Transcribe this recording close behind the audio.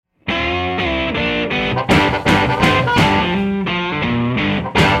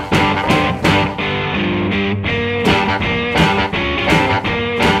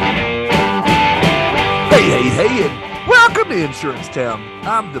Town.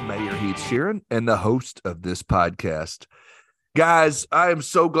 I'm the mayor, Heath Sheeran, and the host of this podcast. Guys, I am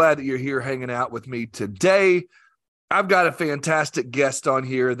so glad that you're here hanging out with me today. I've got a fantastic guest on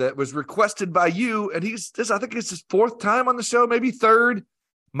here that was requested by you, and I think it's his fourth time on the show, maybe third.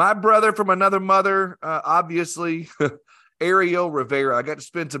 My brother from another mother, obviously, Ariel Rivera. I got to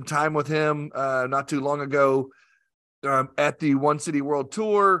spend some time with him not too long ago at the One City World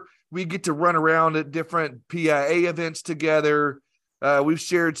Tour. We get to run around at different PIA events together. We've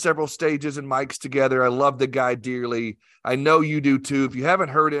shared several stages and mics together. I love the guy dearly. I know you do too. If you haven't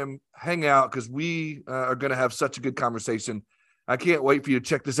heard him, hang out because we are going to have such a good conversation. I can't wait for you to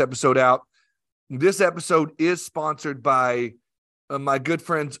check this episode out. This episode is sponsored by my good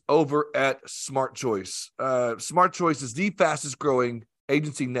friends over at Smart Choice. Smart Choice is the fastest growing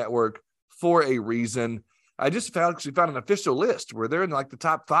agency network for a reason. I just found an official list where they're in like the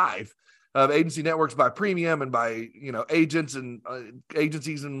top 5 of agency networks by premium and by, agents and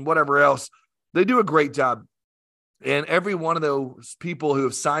agencies and whatever else. They do a great job. And every one of those people who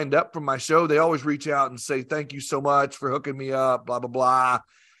have signed up from my show, they always reach out and say, thank you so much for hooking me up, blah, blah, blah.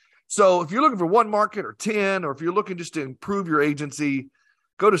 So if you're looking for one market or 10, or if you're looking just to improve your agency,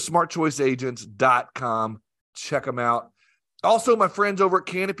 go to smartchoiceagents.com. Check them out. Also, my friends over at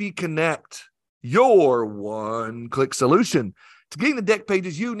Canopy Connect, your one-click solution to getting the deck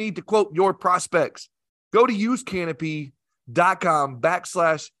pages you need to quote your prospects. Go to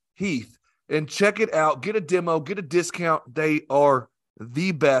usecanopy.com/Heath and check it out. Get a demo, get a discount. They are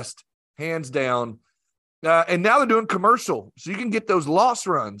the best, hands down. And now they're doing commercial, so you can get those loss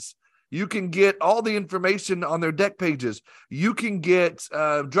runs. You can get all the information on their deck pages. You can get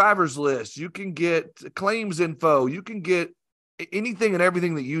driver's lists. You can get claims info. You can get anything and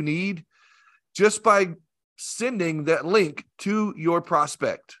everything that you need just by sending that link to your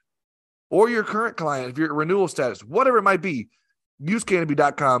prospect or your current client, if you're at renewal status, whatever it might be. Use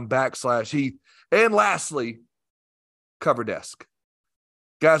canopy.com/Heath. And lastly, CoverDesk.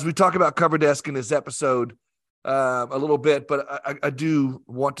 Guys, we talk about CoverDesk in this episode a little bit, but I do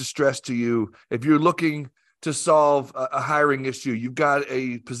want to stress to you, if you're looking to solve a hiring issue, you've got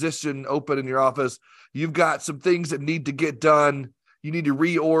a position open in your office, you've got some things that need to get done, you need to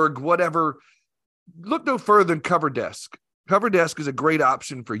reorg, whatever, look no further than CoverDesk. CoverDesk is a great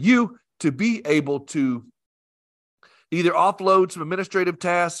option for you to be able to either offload some administrative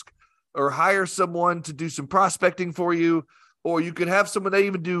tasks or hire someone to do some prospecting for you, or you could have someone they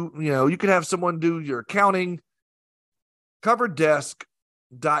even do, you could have someone do your accounting.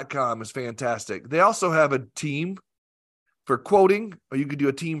 CoverDesk.com is fantastic. They also have a team for quoting, or you could do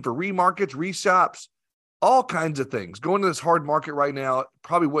a team for remarkets, reshops, all kinds of things. Going to this hard market right now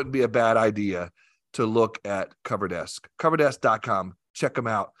probably wouldn't be a bad idea to look at CoverDesk. CoverDesk.com. Check them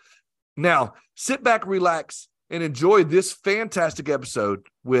out. Now, sit back, relax, and enjoy this fantastic episode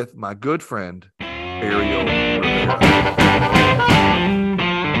with my good friend, Ariel Rivera.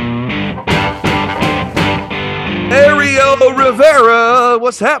 Ariel Rivera,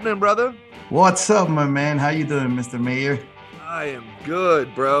 what's happening, brother? What's up, my man? How you doing, Mr. Mayor? I am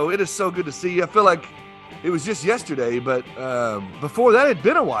good, bro. It is so good to see you. I feel like it was just yesterday, but before that, it'd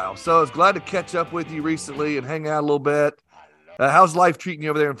been a while. So I was glad to catch up with you recently and hang out a little bit. How's life treating you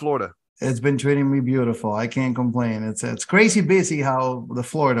over there in Florida? It's been treating me beautiful. I can't complain. It's crazy busy how the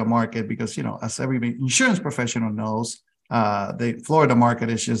Florida market, because, as every insurance professional knows, the Florida market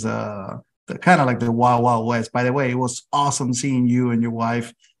is just kind of like the Wild Wild West. By the way, it was awesome seeing you and your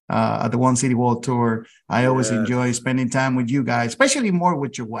wife at the One City World Tour. I always enjoy spending time with you guys, especially more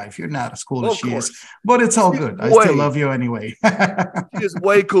with your wife. You're not as cool as she is, but it's all good. I still love you anyway. She is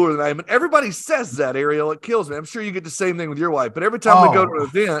way cooler than I am. And everybody says that, Ariel. It kills me. I'm sure you get the same thing with your wife. But every time we go to an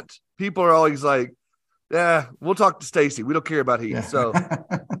event, people are always like, yeah, we'll talk to Stacy. We don't care about Heath. Yeah. So,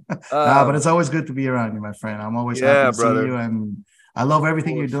 but it's always good to be around you, my friend. I'm always happy to see you. And I love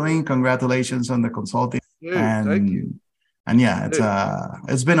everything you're doing. Congratulations on the consulting. Dude, thank you. And yeah,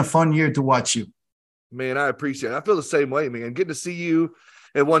 it's been a fun year to watch you. Man, I appreciate it. I feel the same way, man. Getting to see you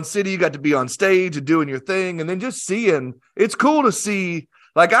at One City, you got to be on stage and doing your thing, and then just seeing, it's cool to see,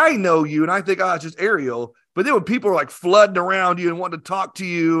 like, I know you, and I think, it's just Ariel, but then when people are, like, flooding around you and wanting to talk to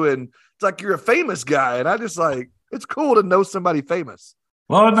you, and it's like you're a famous guy, and I just, like, it's cool to know somebody famous.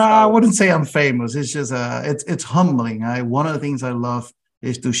 Well, no, I wouldn't say I'm famous. It's just, it's humbling. One of the things I love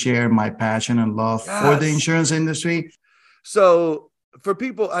is to share my passion and love for the insurance industry. So for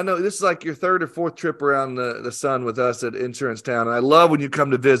people, I know this is like your third or fourth trip around the sun with us at Insurance Town. And I love when you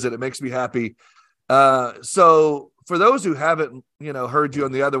come to visit. It makes me happy. So for those who haven't, heard you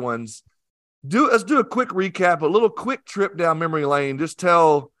on the other ones, let's do a quick recap, a little quick trip down memory lane. Just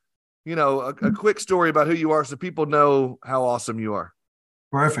tell a quick story about who you are so people know how awesome you are.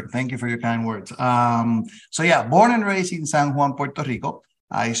 Perfect. Thank you for your kind words. So yeah, born and raised in San Juan, Puerto Rico.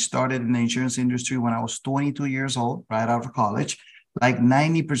 I started in the insurance industry when I was 22 years old, right out of college. Like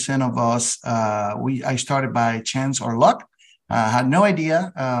 90% of us, I started by chance or luck. Had no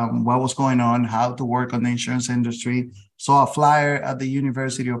idea what was going on, how to work on the insurance industry. Saw a flyer at the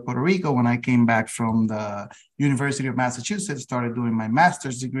University of Puerto Rico when I came back from the University of Massachusetts, started doing my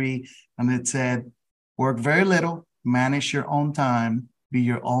master's degree, and it said, work very little, manage your own time, be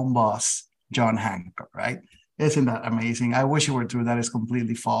your own boss, John Hancock, right? Isn't that amazing? I wish it were true. That is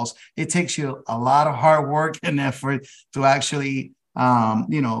completely false. It takes you a lot of hard work and effort to actually,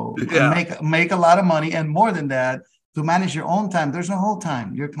 make a lot of money. And more than that, to manage your own time. There's no whole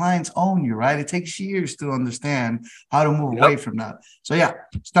time. Your clients own you, right? It takes years to understand how to move away from that. So yeah,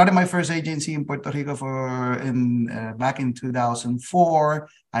 started my first agency in Puerto Rico back in 2004.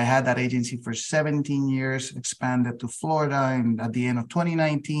 I had that agency for 17 years, expanded to Florida at the end of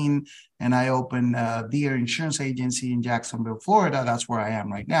 2019. And I opened Deere Insurance Agency in Jacksonville, Florida. That's where I am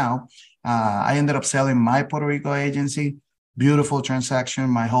right now. I ended up selling my Puerto Rico agency. Beautiful transaction.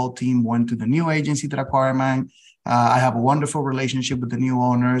 My whole team went to the new agency that acquired mine. I have a wonderful relationship with the new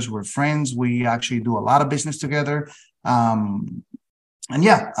owners. We're friends. We actually do a lot of business together. Throughout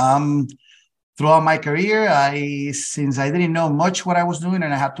my career, since I didn't know much what I was doing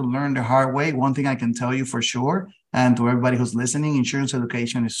and I had to learn the hard way, one thing I can tell you for sure, and to everybody who's listening, insurance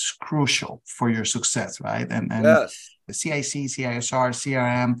education is crucial for your success, right? And yes. The CIC, CISR,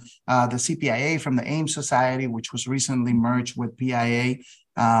 CRM, the CPIA from the AIMS Society, which was recently merged with PIA.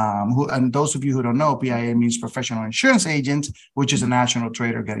 And those of you who don't know, PIA means Professional Insurance Agents, which is a national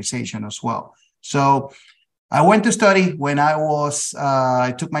trade organization as well. So I went to study when I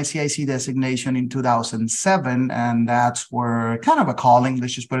took my CIC designation in 2007, and that's where kind of a calling,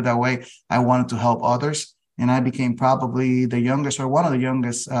 let's just put it that way. I wanted to help others, and I became probably the youngest or one of the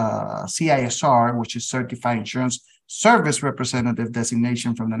youngest CISR, which is Certified Insurance Service Representative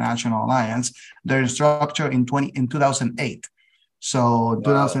designation from the National Alliance. Their instructor in 2008. So in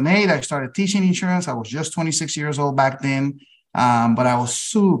 2008, I started teaching insurance. I was just 26 years old back then, but I was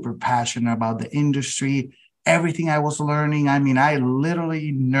super passionate about the industry, everything I was learning. I mean, I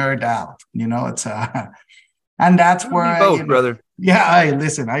literally nerd out, it's and that's where both, brother. Yeah, I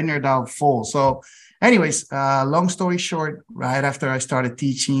nerd out full. So anyways, long story short, right after I started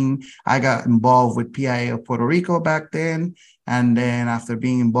teaching, I got involved with PIA of Puerto Rico back then. And then after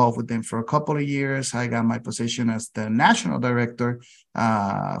being involved with them for a couple of years, I got my position as the national director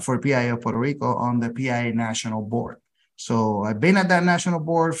for PIA of Puerto Rico on the PIA National Board. So I've been at that national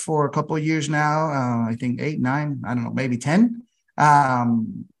board for a couple of years now. I think 8, 9, I don't know, maybe 10. I've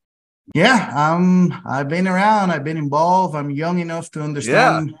been around. I've been involved. I'm young enough to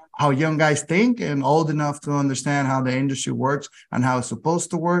understand how young guys think and old enough to understand how the industry works and how it's supposed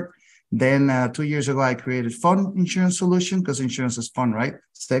to work. Then 2 years ago, I created Fun Insurance Solution because insurance is fun, right?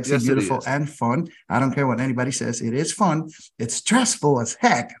 Sexy, beautiful, and fun. I don't care what anybody says. It is fun. It's stressful as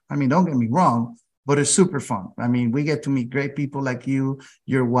heck. I mean, don't get me wrong, but it's super fun. I mean, we get to meet great people like you,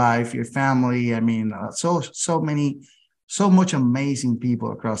 your wife, your family. I mean, so much amazing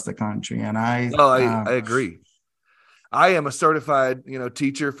people across the country. And I agree. I am a certified,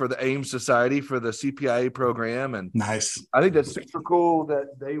 teacher for the AIMS Society for the CPIA program. And nice. I think that's super cool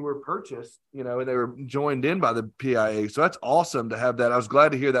that they were purchased, and they were joined in by the PIA. So that's awesome to have that. I was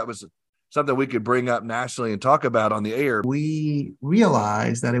glad to hear that was something we could bring up nationally and talk about on the air. We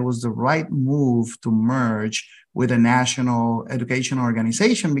realized that it was the right move to merge with a national education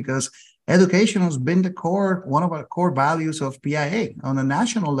organization because education has been one of our core values of PIA on a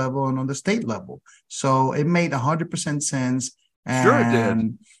national level and on the state level. So it made 100% sense. And, sure it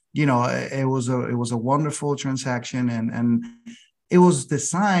did. It was a wonderful transaction and it was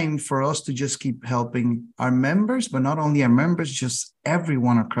designed for us to just keep helping our members, but not only our members, just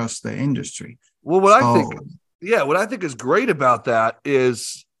everyone across the industry. Well, what I think is great about that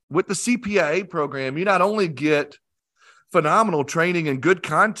is with the CPIA program, you not only get phenomenal training and good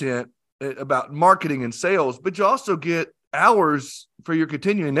content about marketing and sales, but you also get hours for your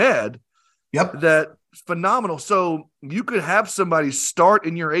continuing ed. Yep. That's phenomenal. So you could have somebody start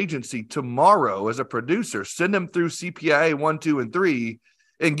in your agency tomorrow as a producer, send them through CPIA 1, 2, and 3,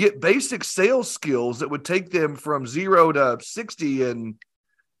 and get basic sales skills that would take them from 0 to 60 in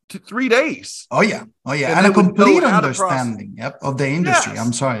 3 days. Oh yeah. And a complete understanding of the industry. Yes.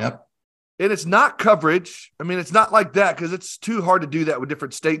 I'm sorry. Yep. And it's not coverage. I mean, it's not like that because it's too hard to do that with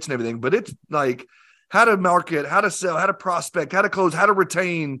different states and everything. But it's like how to market, how to sell, how to prospect, how to close, how to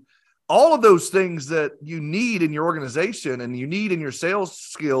retain, all of those things that you need in your organization and you need in your sales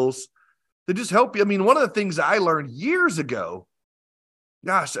skills to just help you. I mean, one of the things I learned years ago,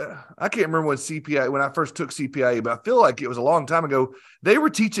 gosh, I can't remember when I first took CPIA, but I feel like it was a long time ago. They were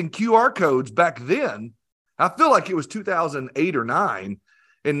teaching QR codes back then. I feel like it was 2008 or 9.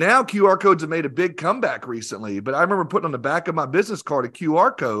 And now QR codes have made a big comeback recently. But I remember putting on the back of my business card a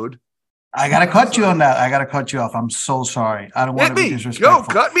QR code. I got to cut you on that. I got to cut you off. I'm so sorry. I don't want to be disrespectful.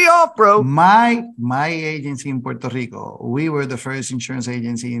 Go, cut me off, bro. My agency in Puerto Rico, we were the first insurance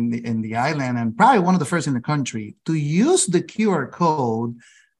agency in the island and probably one of the first in the country to use the QR code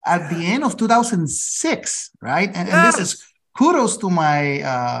at the end of 2006, right? And this is kudos to my,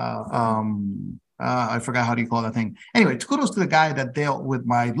 I forgot how do you call that thing. Anyway, kudos to the guy that dealt with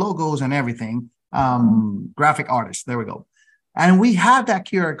my logos and everything, graphic artist. There we go. And we had that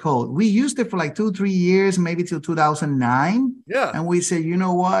QR code. We used it for like 2-3 years, maybe till 2009. Yeah. And we said, you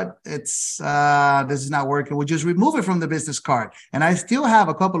know what? It's this is not working. We'll just remove it from the business card. And I still have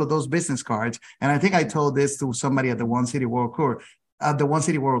a couple of those business cards. And I think I told this to somebody at the One City World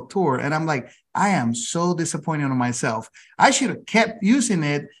Tour, And I'm like, I am so disappointed in myself. I should have kept using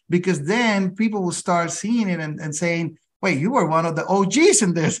it because then people will start seeing it and saying, wait, you were one of the OGs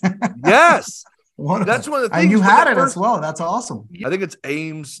in this. Yes. That's one of the things. And you had it as well. That's awesome. I think it's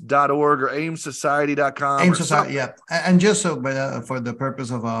AIMS.org or AIMSsociety.com. AIMS Society, yeah. And just so for the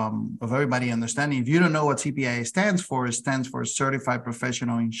purpose of everybody understanding, if you don't know what CPIA stands for, it stands for Certified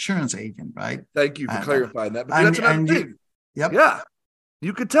Professional Insurance Agent, right? Thank you for clarifying that. Because that's another thing. Yep. Yeah.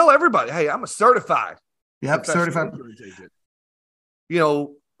 You could tell everybody, hey, I'm a certified. Yep. Certified. Agent. You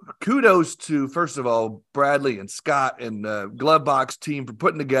know, kudos to, first of all, Bradley and Scott and the Glove Box team for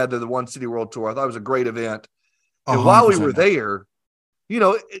putting together the One City World Tour. I thought it was a great event. And while we were there, you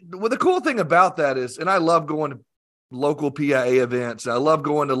know, the cool thing about that is, and I love going to local PIA events. I love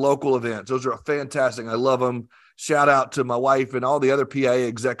going to local events. Those are fantastic. I love them. Shout out to my wife and all the other PIA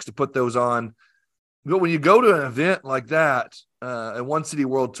execs to put those on. But when you go to an event like that, a One City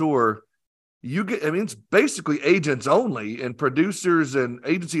World Tour, you get, I mean, it's basically agents only and producers and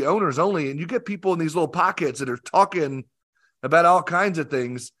agency owners only. And you get people in these little pockets that are talking about all kinds of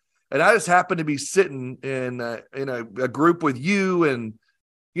things. And I just happened to be sitting in a group with you and,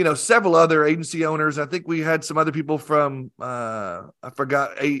 you know, several other agency owners. I think we had some other people from, I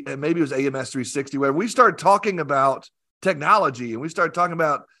forgot, maybe it was AMS 360, where we started talking about technology and we started talking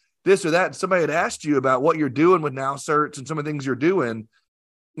about this or that. And somebody had asked you about what you're doing with Now Certs and some of the things you're doing.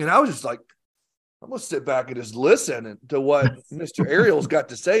 And I was just like, I'm going to sit back and just listen to what Mr. Ariel's got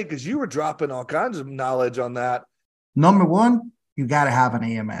to say, because you were dropping all kinds of knowledge on that. Number one, you got to have an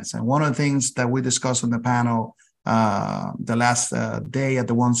AMS. And one of the things that we discussed on the panel the last day at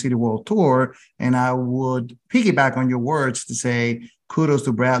the One City World Tour, and I would piggyback on your words to say kudos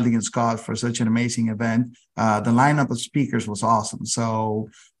to Bradley and Scott for such an amazing event. The lineup of speakers was awesome. So,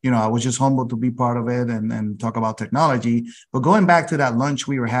 you know, I was just humbled to be part of it and talk about technology. But going back to that lunch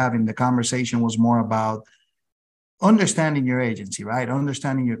we were having, the conversation was more about understanding your agency, right?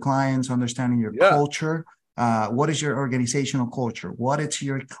 Understanding your clients, understanding your culture. What is your organizational culture? What is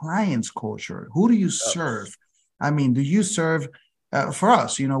your client's culture? Who do you serve? I mean, do you serve, for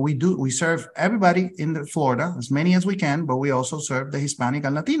us, you know, we serve everybody in Florida, as many as we can, but we also serve the Hispanic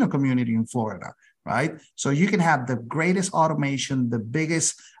and Latino community in Florida, right? So you can have the greatest automation, the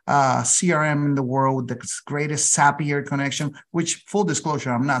biggest CRM in the world, the greatest Zapier connection, which, full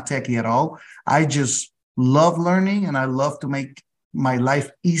disclosure, I'm not techie at all. I just love learning and I love to make my life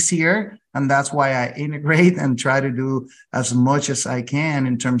easier. And that's why I integrate and try to do as much as I can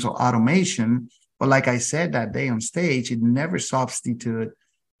in terms of automation. But like I said that day on stage, it never substituted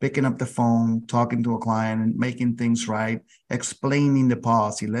picking up the phone, talking to a client and making things right, explaining the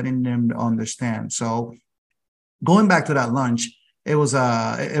policy, letting them understand. So going back to that lunch, it was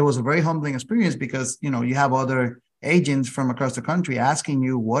a very humbling experience because, you know, you have other agents from across the country asking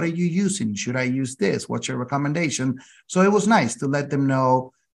you, what are you using? Should I use this? What's your recommendation? So it was nice to let them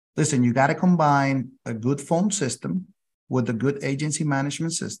know, listen, you got to combine a good phone system with a good agency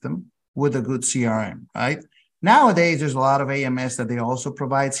management system with a good CRM, right? Nowadays, there's a lot of AMS that they also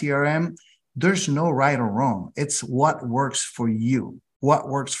provide CRM. There's no right or wrong. It's what works for you, what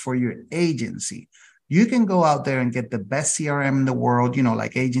works for your agency. You can go out there and get the best CRM in the world, you know,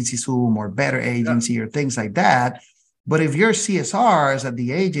 like Agency Zoom or Better Agency or things like that. But if your CSRs at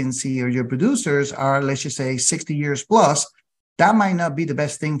the agency or your producers are, let's just say, 60 years plus, that might not be the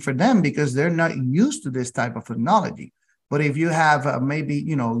best thing for them because they're not used to this type of technology. But if you have maybe,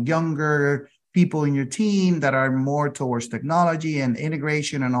 you know, younger people in your team that are more towards technology and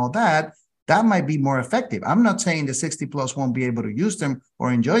integration and all that, that might be more effective. I'm not saying the 60 plus won't be able to use them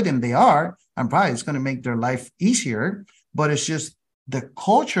or enjoy them. They are, and probably it's going to make their life easier, but it's just the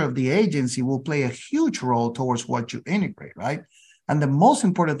culture of the agency will play a huge role towards what you integrate, right? And the most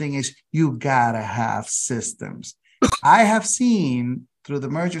important thing is you got to have systems. I have seen through the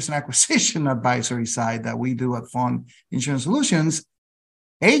mergers and acquisition advisory side that we do at Fund Insurance Solutions,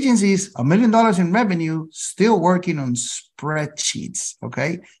 agencies, $1 million in revenue, still working on spreadsheets,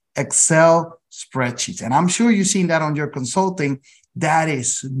 okay? Excel spreadsheets. And I'm sure you've seen that on your consulting. That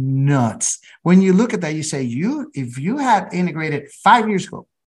is nuts. When you look at that, you say, if you had integrated 5 years ago,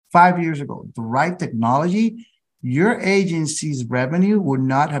 the right technology, your agency's revenue would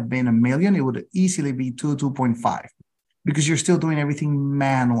not have been $1 million. It would easily be 2.5, because you're still doing everything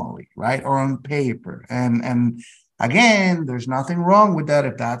manually, right? Or on paper. And again, there's nothing wrong with that.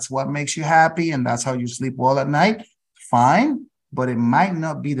 If that's what makes you happy and that's how you sleep well at night, fine. But it might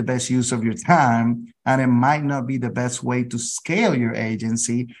not be the best use of your time, and it might not be the best way to scale your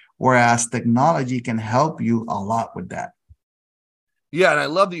agency, whereas technology can help you a lot with that. Yeah, and I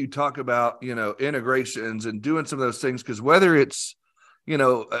love that you talk about, integrations and doing some of those things, because whether it's,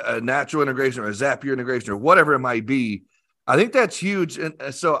 a natural integration or a Zapier integration or whatever it might be, I think that's huge. And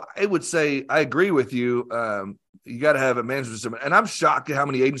so I would say I agree with you. You got to have a management system. And I'm shocked at how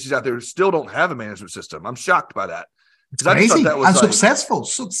many agencies out there still don't have a management system. I'm shocked by that. It's crazy. And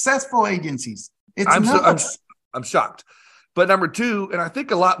successful agencies. I'm shocked. But number two, and I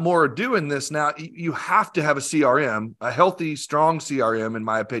think a lot more are doing this now, you have to have a CRM, a healthy, strong CRM, in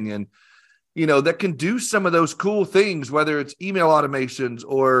my opinion, that can do some of those cool things, whether it's email automations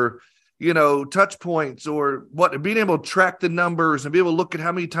or, touch points or being able to track the numbers and be able to look at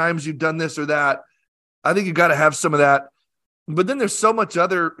how many times you've done this or that. I think you've got to have some of that. But then there's so much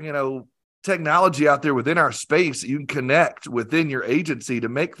other, technology out there within our space that you can connect within your agency to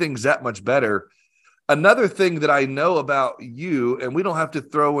make things that much better. Another thing that I know about you, and we don't have to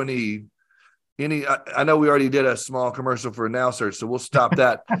throw any, I know we already did a small commercial for Now Search, so we'll stop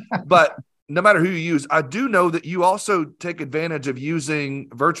that. But no matter who you use, I do know that you also take advantage of using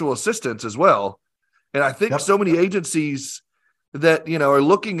virtual assistants as well. And I think so many agencies that, are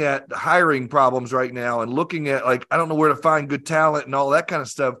looking at hiring problems right now and looking at, I don't know where to find good talent and all that kind of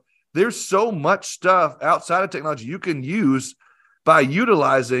stuff. There's so much stuff outside of technology you can use by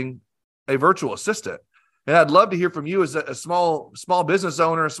utilizing a virtual assistant. And I'd love to hear from you as a small business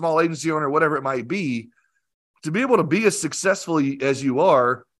owner, a small agency owner, whatever it might be, to be able to be as successful as you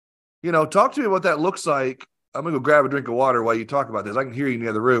are. Talk to me what that looks like. I'm going to go grab a drink of water while you talk about this. I can hear you in the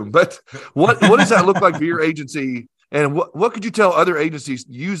other room, but what does that look like for your agency? And what could you tell other agencies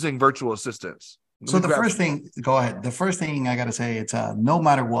using virtual assistants? So the first thing, go ahead. The first thing I got to say, it's no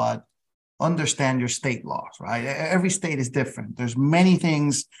matter what, understand your state laws, right? Every state is different. There's many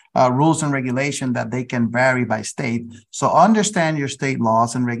things, rules and regulation that they can vary by state. So understand your state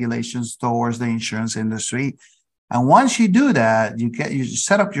laws and regulations towards the insurance industry. And once you do that, you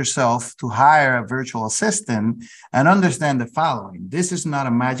set up yourself to hire a virtual assistant and understand the following. This is not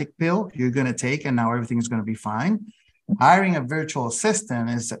a magic pill you're going to take and now everything is going to be fine. Hiring a virtual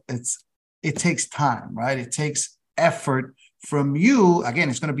assistant it takes time, right? It takes effort from you. Again,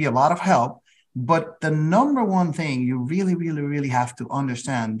 it's going to be a lot of help, but the number one thing you really, really, really have to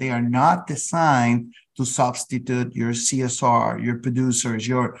understand, they are not designed to substitute your CSR, your producers,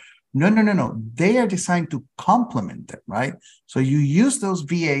 No. They are designed to complement them, right? So you use those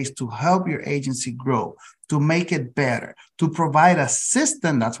VAs to help your agency grow, to make it better, to provide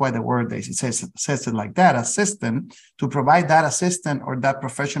assistance. That's why the word says it like that, assistant, to provide that assistant or that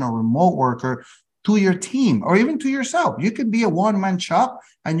professional remote worker to your team or even to yourself. You could be a one-man shop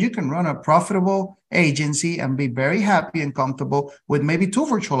and you can run a profitable agency and be very happy and comfortable with maybe 2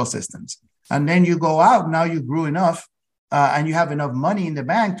 virtual assistants. And then you go out, now you grew enough and you have enough money in the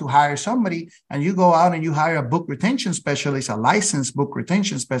bank to hire somebody, and you go out and you hire a book retention specialist, a licensed book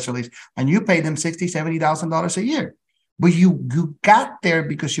retention specialist, and you pay them $60,000, $70,000 a year. But you got there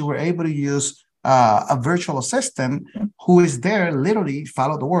because you were able to use a virtual assistant who is there, literally,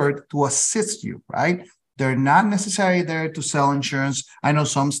 follow the word, to assist you, right? They're not necessarily there to sell insurance. I know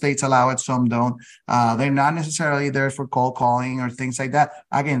some states allow it, some don't. They're not necessarily there for cold calling or things like that.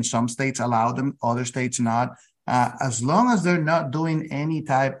 Again, some states allow them, other states not. As long as they're not doing any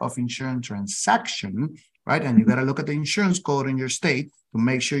type of insurance transaction, right? And you got to look at the insurance code in your state to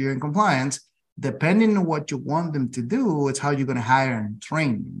make sure you're in compliance. Depending on what you want them to do, it's how you're going to hire and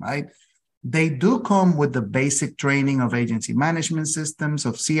train them, right? They do come with the basic training of agency management systems,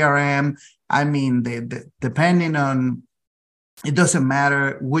 of CRM. I mean, depending on, it doesn't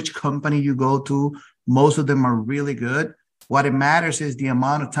matter which company you go to, most of them are really good. What it matters is the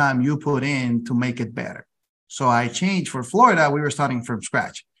amount of time you put in to make it better. So I changed for Florida. We were starting from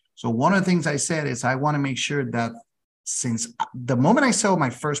scratch. So one of the things I said is I want to make sure that since the moment I sell my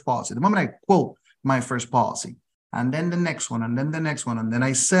first policy, the moment I quote my first policy, and then the next one, and then the next one, and then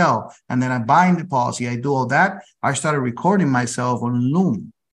I sell, and then I bind the policy, I do all that, I started recording myself on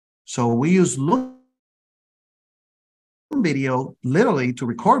Loom. So we use Loom video literally to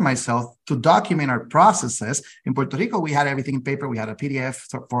record myself to document our processes. In Puerto Rico, we had everything in paper. We had a PDF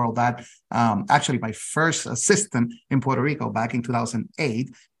for all that. Actually, my first assistant in Puerto Rico back in 2008,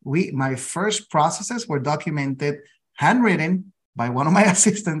 my first processes were documented, handwritten by one of my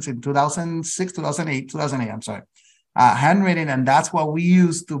assistants in 2008, I'm sorry. Handwritten, and that's what we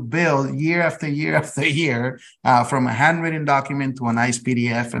used to build year after year after year, from a handwritten document to a nice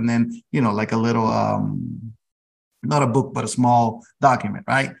PDF, and then, like a little, not a book, but a small document,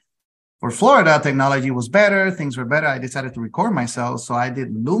 right? For Florida, technology was better. Things were better. I decided to record myself. So I did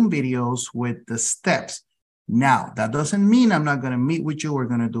Loom videos with the steps. Now, that doesn't mean I'm not going to meet with you. We're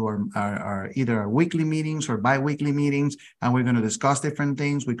going to do our either our weekly meetings or bi-weekly meetings, and we're going to discuss different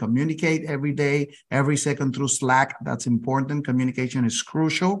things. We communicate every day, every second through Slack. That's important. Communication is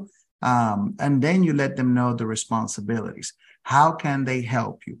crucial. And then you let them know the responsibilities. How can they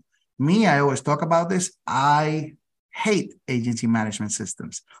help you? Me, I always talk about this. I hate agency management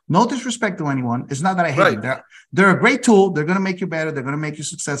systems. No disrespect to anyone. It's not that I hate them. They're a great tool. They're going to make you better. They're going to make you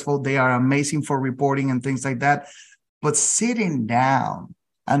successful. They are amazing for reporting and things like that. But sitting down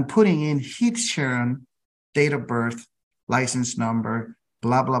and putting in Heath Sharon, date of birth, license number,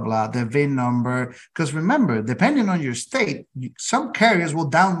 blah, blah, blah, the VIN number. Because remember, depending on your state, some carriers will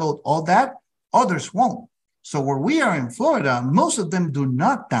download all that. Others won't. So where we are in Florida, most of them do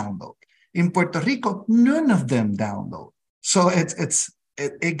not download. In Puerto Rico, none of them download. So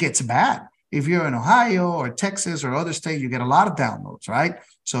it gets bad. If you're in Ohio or Texas or other states, you get a lot of downloads, right?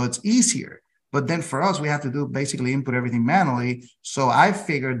 So it's easier. But then for us, we have to do basically input everything manually. So I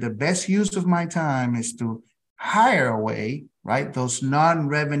figured the best use of my time is to hire away, right? Those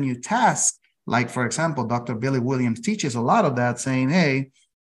non-revenue tasks. Like, for example, Dr. Billy Williams teaches a lot of that, saying, hey,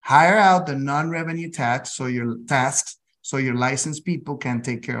 hire out the non-revenue tasks. So your licensed people can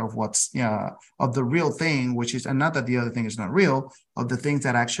take care of what's of the real thing, which is, and not that the other thing is not real, of the things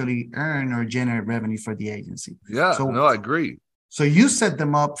that actually earn or generate revenue for the agency. Yeah, no, I agree. So you set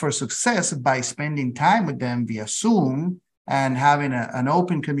them up for success by spending time with them via Zoom and having an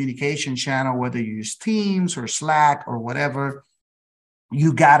open communication channel, whether you use Teams or Slack or whatever.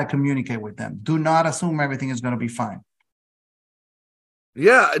 You got to communicate with them. Do not assume everything is going to be fine.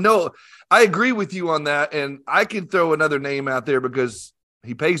 Yeah, no, I agree with you on that. And I can throw another name out there because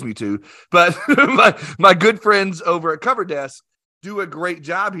he pays me to, but my good friends over at CoverDesk do a great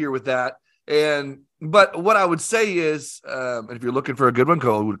job here with that. But what I would say is, if you're looking for a good one,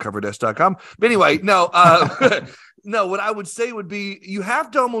 go to coverdesk.com. But anyway, no, what I would say would be you have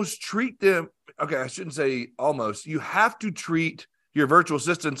to almost treat them. Okay, I shouldn't say almost. You have to treat your virtual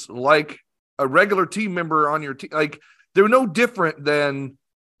assistants like a regular team member on your team. Like, they're no different than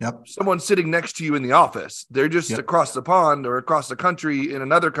someone sitting next to you in the office. They're just across the pond or across the country in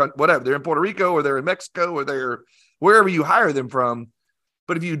another country, whatever. They're in Puerto Rico or they're in Mexico or they're wherever you hire them from.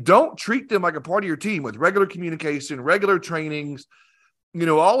 But if you don't treat them like a part of your team with regular communication, regular trainings,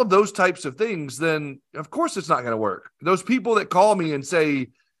 all of those types of things, then of course it's not going to work. Those people that call me and say,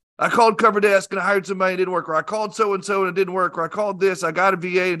 I called CoverDesk and I hired somebody and it didn't work, or I called so-and-so and it didn't work, or I called this, I got a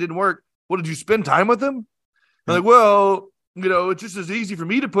VA and it didn't work. Well, did you spend time with them? I'm like, well, it's just as easy for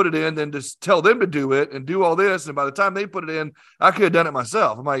me to put it in than to tell them to do it and do all this. And by the time they put it in, I could have done it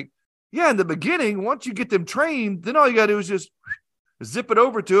myself. I'm like, yeah, in the beginning, once you get them trained, then all you got to do is just zip it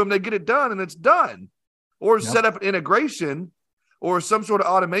over to them. They get it done and it's done. Or set up an integration or some sort of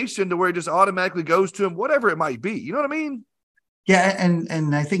automation to where it just automatically goes to them, whatever it might be. You know what I mean? Yeah,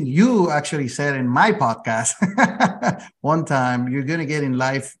 and I think you actually said in my podcast one time, you're going to get in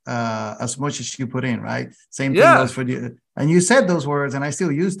life as much as you put in, right? Same thing goes for you. And you said those words, and I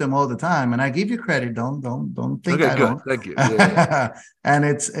still use them all the time. And I give you credit. Don't think I don't. Thank you. Yeah. And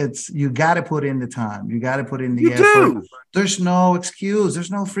it's you got to put in the time. You got to put in the effort. Do. There's no excuse. There's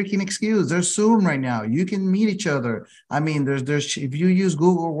no freaking excuse. There's Zoom right now. You can meet each other. I mean, there's if you use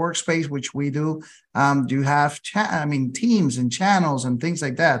Google Workspace, which we do, you have Teams and channels and things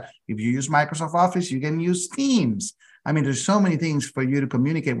like that. If you use Microsoft Office, you can use Teams. I mean, there's so many things for you to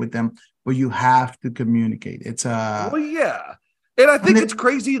communicate with them, but you have to communicate. It's well, yeah. And I think it's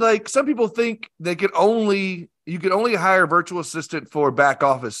crazy. Like, some people think you can only hire a virtual assistant for back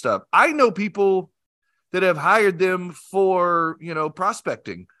office stuff. I know people that have hired them for,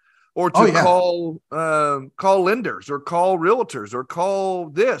 prospecting or to call lenders or call realtors or call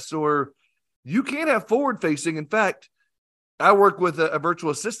this, or you can't have forward facing. In fact, I work with a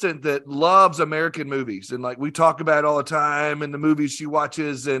virtual assistant that loves American movies. And like we talk about it all the time and the movies she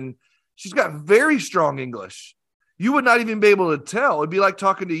watches, and she's got very strong English. You would not even be able to tell. It'd be like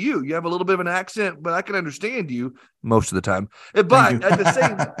talking to you. You have a little bit of an accent, but I can understand you most of the time. But at the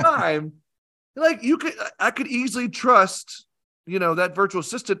same time, like I could easily trust, that virtual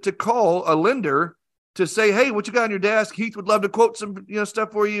assistant to call a lender to say, hey, what you got on your desk? Heath would love to quote some,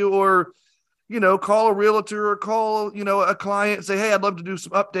 stuff for you, or, call a realtor or call, a client and say, hey, I'd love to do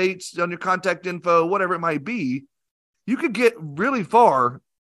some updates on your contact info, whatever it might be. You could get really far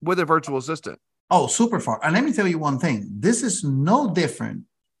with a virtual assistant. Oh, super far. And let me tell you one thing. This is no different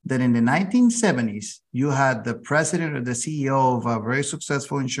than in the 1970s. You had the president or the CEO of a very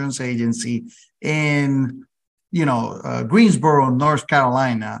successful insurance agency in, Greensboro, North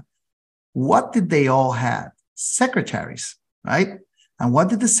Carolina. What did they all have? Secretaries, right? And what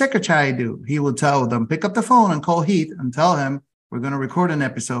did the secretary do? He would tell them, pick up the phone and call Heath and tell him, we're going to record an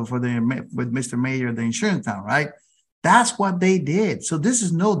episode with Mr. Mayor of the insurance town, right? That's what they did. So this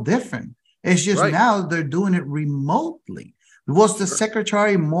is no different. It's just now they're doing it remotely. Was the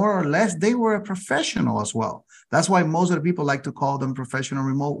secretary more or less? They were a professional as well. That's why most of the people like to call them professional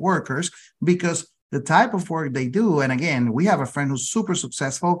remote workers, because the type of work they do. And again, we have a friend who's super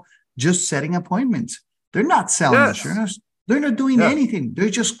successful just setting appointments. They're not selling insurance. They're not doing anything. They're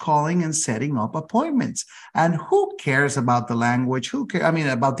just calling and setting up appointments. And who cares about the language? Who cares? I mean,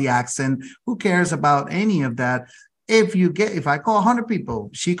 about the accent? Who cares about any of that? If I call 100 people,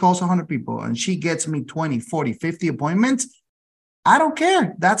 she calls 100 people and she gets me 20, 40, 50 appointments, I don't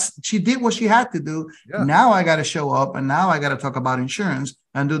care. She did what she had to do. Yeah. Now I got to show up and now I got to talk about insurance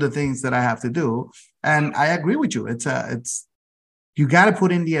and do the things that I have to do. And I agree with you. It's you got to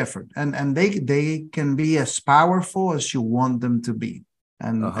put in the effort, and they can be as powerful as you want them to be.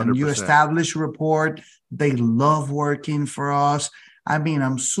 And you establish rapport. They love working for us. I mean,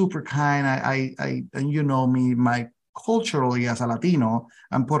 I'm super kind. I and you know me, culturally as a Latino,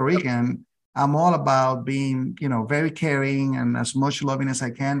 I'm Puerto Rican. I'm all about being, very caring and as much loving as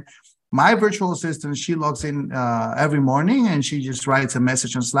I can. My virtual assistant, she logs in every morning and she just writes a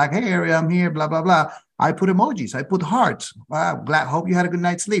message on Slack. Hey, Ariel, I'm here, blah, blah, blah. I put emojis. I put hearts. Wow, hope you had a good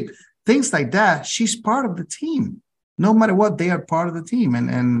night's sleep. Things like that. She's part of the team. No matter what, they are part of the team.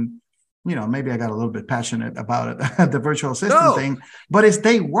 And maybe I got a little bit passionate about it, the virtual assistant thing, but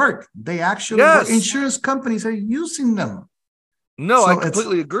they work. They actually work. Insurance companies are using them. No, so I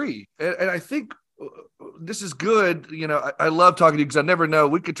completely agree. And I think this is good. I love talking to you because I never know.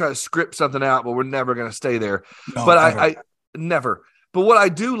 We could try to script something out, but we're never going to stay there. No, but I never. But what I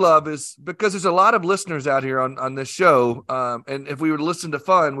do love is because there's a lot of listeners out here on this show. And if we were to listen to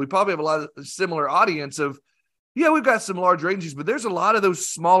fun, we probably have a lot of similar audience of, we've got some large agencies, but there's a lot of those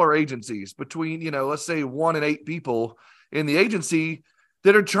smaller agencies between, let's say 1 and 8 people in the agency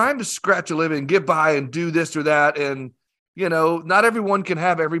that are trying to scratch a living, get by and do this or that. And, not everyone can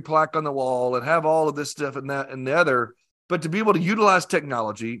have every plaque on the wall and have all of this stuff and that and the other, but to be able to utilize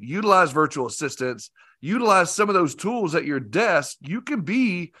technology, utilize virtual assistants, utilize some of those tools at your desk, you can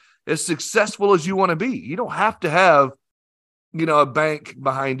be as successful as you want to be. You don't have to have, a bank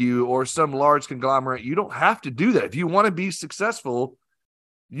behind you or some large conglomerate. You don't have to do that. If you want to be successful,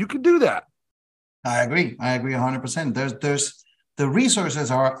 you can do that. I agree 100%. There's the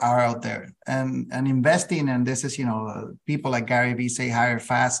resources are out there, and investing, and this is, people like Gary Vee say hire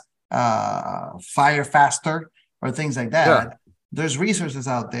fast, fire faster, or things like that. Yeah. There's resources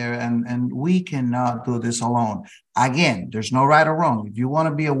out there, and we cannot do this alone. Again, there's no right or wrong. If you want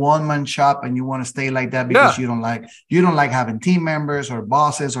to be a one-man shop and you want to stay like that because you don't like having team members or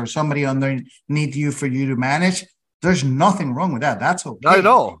bosses or somebody underneath you for you to manage, there's nothing wrong with that. That's okay. Not at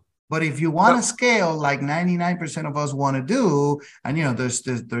all. But if you want to scale like 99% of us want to do, and there's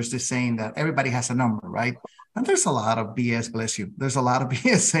this saying that everybody has a number, right? And there's a lot of BS, bless you. There's a lot of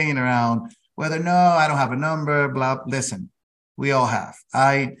BS saying around whether, no, I don't have a number, blah. Listen, we all have.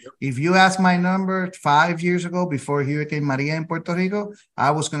 If you ask my number 5 years ago before Hurricane Maria in Puerto Rico,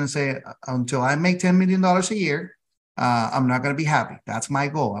 I was going to say until I make $10 million a year, I'm not going to be happy. That's my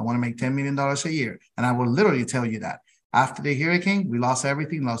goal. I want to make $10 million a year. And I will literally tell you that. After the hurricane, we lost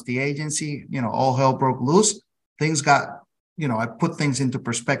everything, lost the agency, all hell broke loose. Things got, I put things into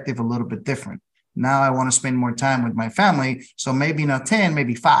perspective a little bit different. Now I want to spend more time with my family. So maybe not 10,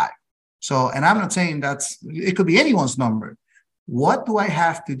 maybe 5. So, and I'm not saying it could be anyone's number. What do I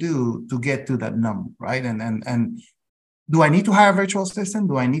have to do to get to that number, right? And Do I need to hire a virtual assistant?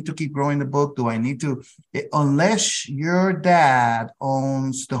 Do I need to keep growing the book? Do I need to, unless your dad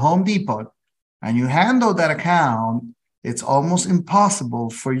owns the Home Depot and you handle that account, it's almost impossible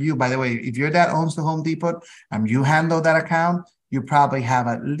for you. By the way, if your dad owns the Home Depot and you handle that account, you probably have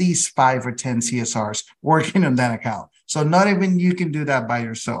at least 5 or 10 CSRs working on that account. So not even you can do that by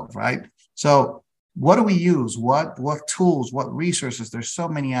yourself, right? So what do we use? What tools, what resources? There's so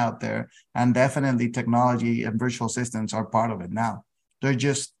many out there, and definitely technology and virtual assistants are part of it now. They're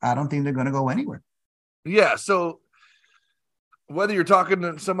just, I don't think they're going to go anywhere. Yeah. So whether you're talking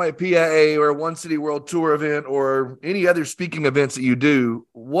to somebody PIA or a One City World Tour event or any other speaking events that you do,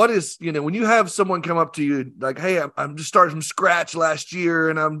 what is, when you have someone come up to you like, hey, I'm just starting from scratch last year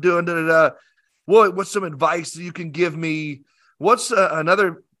and I'm doing what's some advice that you can give me? What's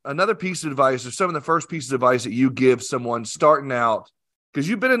another piece of advice or some of the first pieces of advice that you give someone starting out? Because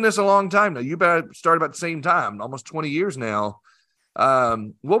you've been in this a long time now. You've been started about the same time, almost 20 years now.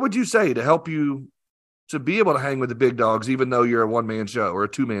 What would you say to help you to be able to hang with the big dogs, even though you're a one-man show or a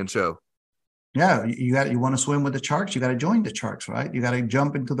two-man show? Yeah, you want to swim with the sharks, you got to join the sharks, right? You got to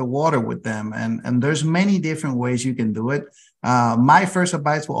jump into the water with them. And there's many different ways you can do it. My first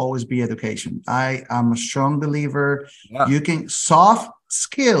advice will always be education. I am a strong believer. Yeah. You can soft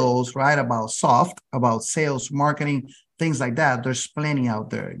skills, right? About sales, marketing, things like that. There's plenty out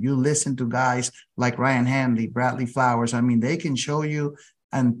there. You listen to guys like Ryan Hanley, Bradley Flowers. I mean, they can show you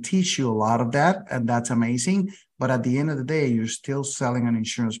and teach you a lot of that. And that's amazing. But at the end of the day, you're still selling an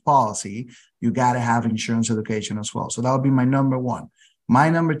insurance policy. You got to have insurance education as well. So that would be my number one. My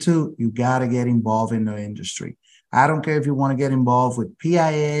number two, you got to get involved in the industry. I don't care if you want to get involved with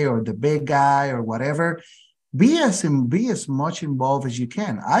PIA or the big guy or whatever. Be as much involved as you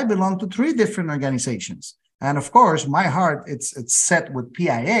can. I belong to 3 different organizations. And of course, my heart, it's set with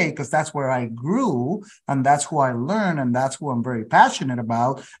PIA because that's where I grew and that's who I learned and that's who I'm very passionate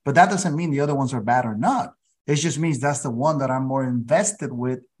about. But that doesn't mean the other ones are bad or not. It just means that's the one that I'm more invested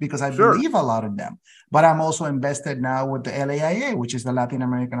with because I believe a lot in them. But I'm also invested now with the LAIA, which is the Latin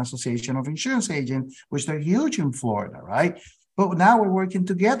American Association of Insurance Agents, which they're huge in Florida, right? But now we're working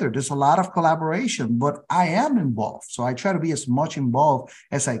together. There's a lot of collaboration, but I am involved. So I try to be as much involved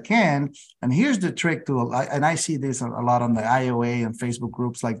as I can. And here's the trick and I see this a lot on the IOA and Facebook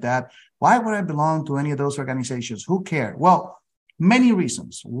groups like that. Why would I belong to any of those organizations? Who cares? Well, many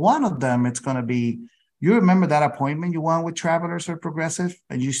reasons. One of them, it's going to be, you remember that appointment you won with Travelers or Progressive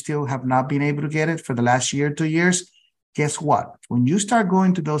and you still have not been able to get it for the last year, 2 years? Guess what? When you start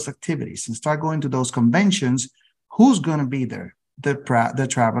going to those activities and start going to those conventions, who's going to be there? The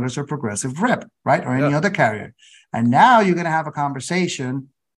Travelers or Progressive rep, right? Or any other carrier. And now you're going to have a conversation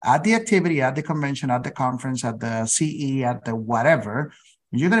at the activity, at the convention, at the conference, at the CE, at the whatever.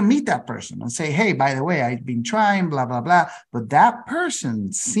 You're going to meet that person and say, hey, by the way, I've been trying, blah, blah, blah. But that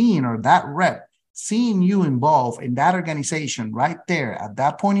person seeing or that rep seeing you involved in that organization right there at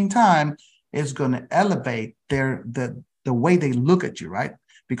that point in time is going to elevate the way they look at you, right?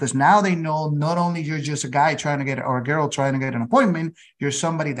 Because now they know not only you're just a guy trying to get or a girl trying to get an appointment, you're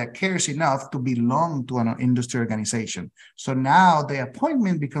somebody that cares enough to belong to an industry organization. So now the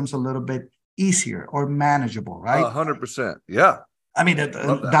appointment becomes a little bit easier or manageable, right? 100%. Yeah. I mean,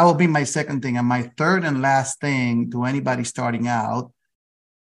 that will be my second thing. And my third and last thing to anybody starting out,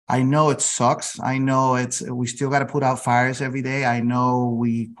 I know it sucks. I know we still got to put out fires every day. I know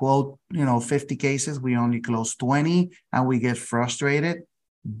we quote, 50 cases, we only close 20 and we get frustrated.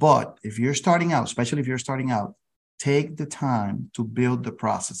 But if you're starting out, especially if you're starting out, take the time to build the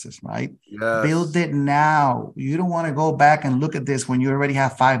processes, right? Yes. Build it now. You don't want to go back and look at this when you already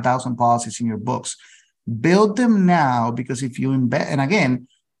have 5,000 policies in your books. Build them now because if you embed, and again,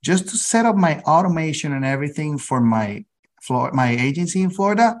 just to set up my automation and everything for my agency in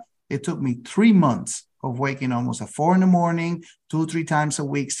Florida, it took me 3 months of waking almost at 4 a.m, 2-3 times a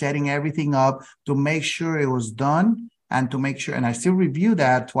week, setting everything up to make sure it was done and to make sure, and I still review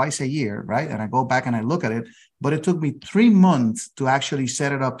that twice a year, right? And I go back and I look at it, but it took me 3 months to actually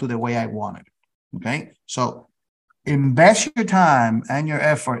set it up to the way I wanted, okay? So invest your time and your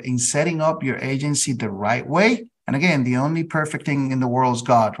effort in setting up your agency the right way. And again, the only perfect thing in the world is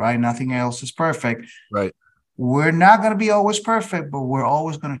God, right? Nothing else is perfect. Right. We're not going to be always perfect, but we're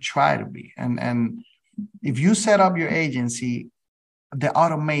always going to try to be. And if you set up your agency, the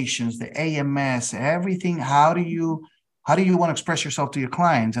automations, the AMS, everything, how do you want to express yourself to your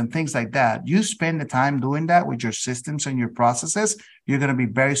clients and things like that? You spend the time doing that with your systems and your processes, you're going to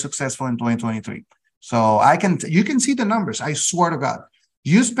be very successful in 2023. So you can see the numbers. I swear to God,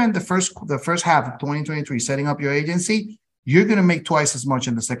 you spend the first half of 2023 setting up your agency, you're going to make twice as much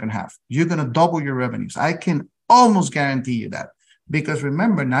in the second half. You're going to double your revenues. I can almost guarantee you that. Because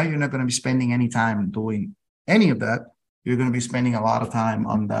remember, now you're not going to be spending any time doing any of that. You're going to be spending a lot of time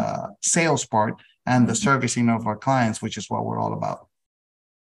on the sales part and the servicing of our clients, which is what we're all about.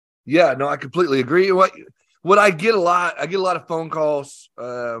 Yeah, no, I completely agree. What I get a lot of phone calls,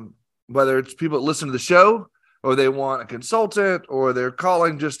 whether it's people that listen to the show or they want a consultant or they're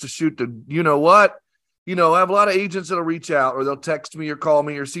calling just to shoot the, you know what, I have a lot of agents that'll reach out or they'll text me or call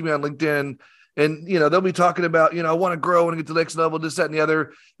me or see me on LinkedIn. And, they'll be talking about, I want to grow and get to the next level, this, that, and the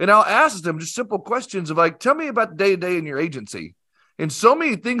other. And I'll ask them just simple questions of like, tell me about the day-to-day in your agency. And so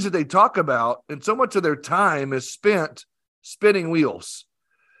many things that they talk about and so much of their time is spent spinning wheels.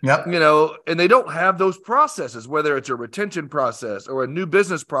 Yep. And they don't have those processes, whether it's a retention process or a new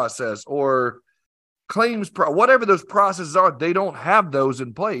business process or claims, whatever those processes are, they don't have those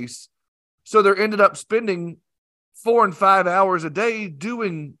in place. So they're ended up spending 4 and 5 hours a day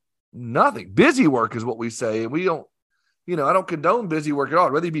doing nothing. Busy work is what we say. And we don't, I don't condone busy work at all.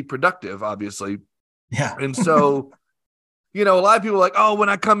 I'd rather be productive, obviously. Yeah. And so, a lot of people are like, oh, when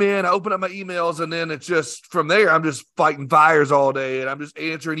I come in, I open up my emails and then it's just from there, I'm just fighting fires all day and I'm just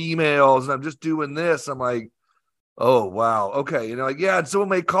answering emails and I'm just doing this. I'm like, oh, wow. Okay. Like, yeah. And someone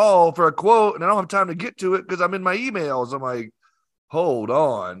may call for a quote and I don't have time to get to it because I'm in my emails. I'm like, hold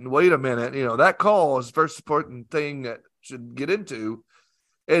on, wait a minute. That call is the first important thing that should get into.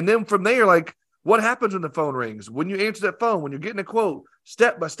 And then from there, like, what happens when the phone rings? When you answer that phone, when you're getting a quote,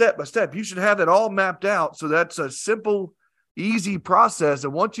 step by step by step, you should have that all mapped out. So that's a simple, easy process.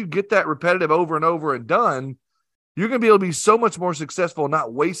 And once you get that repetitive over and over and done, you're going to be able to be so much more successful and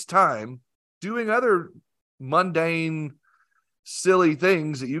not waste time doing other mundane, silly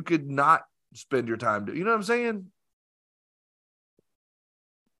things that you could not spend your time doing. You know what I'm saying?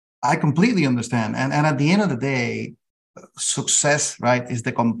 I completely understand. And at the end of the day, success, right, is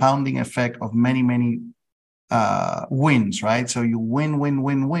the compounding effect of many, many wins, right? So you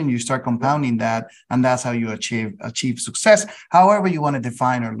win, you start compounding that, and that's how you achieve success, however you want to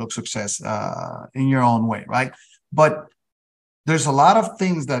define or look success in your own way, right? But there's a lot of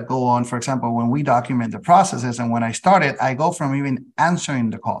things that go on. For example, when we document the processes, and when I started, I go from even answering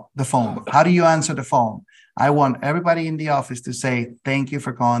the phone. How do you answer the phone? I want everybody in the office to say, thank you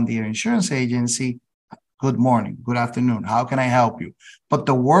for calling the insurance agency. Good morning, good afternoon. How can I help you? But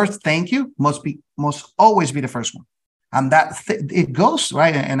the word thank you must always be the first one. And that it goes,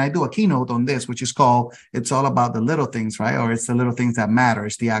 right? And I do a keynote on this, which is called, it's all about the little things, right? Or it's the little things that matter.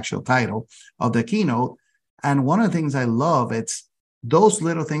 It's the actual title of the keynote. And one of the things I love, it's those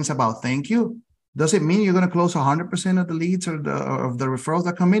little things about thank you. Does it mean you're going to close 100% of the leads or of the referrals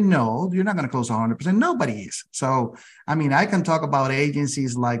that come in? No, you're not going to close 100%. Nobody is. So, I mean, I can talk about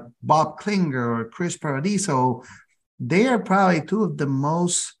agencies like Bob Klinger or Chris Paradiso. They are probably two of the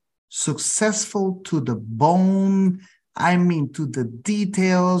most successful to the bone. I mean, to the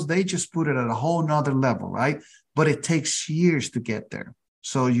details. They just put it at a whole nother level, right? But it takes years to get there.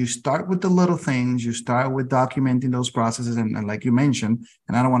 So you start with the little things, you start with documenting those processes. And like you mentioned,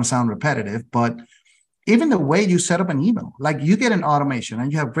 and I don't want to sound repetitive, but even the way you set up an email, like you get an automation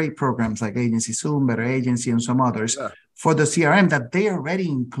and you have great programs like Agency Zoom, Better Agency, and some others for the CRM that they already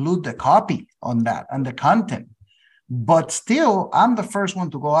include the copy on that and the content. But still, I'm the first one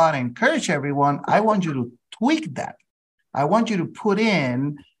to go out and encourage everyone. I want you to tweak that. I want you to put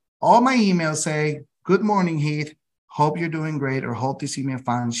in all my emails, say, good morning, Heath. Hope you're doing great, or hope this email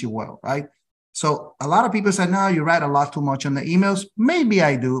finds you well, right? So a lot of people say, no, you write a lot too much on the emails. Maybe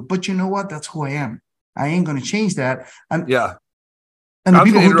I do, but you know what? That's who I am. I ain't going to change that. And yeah. And I'm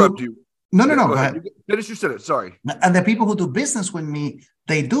going to interrupt you. No, go ahead. Finish your sentence. Sorry. And the people who do business with me,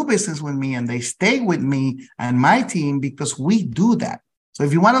 they do business with me and they stay with me and my team because we do that. So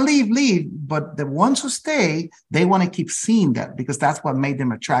if you want to leave. But the ones who stay, they want to keep seeing that because that's what made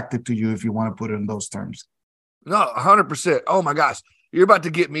them attracted to you if you want to put it in those terms. No, 100%. Oh my gosh. You're about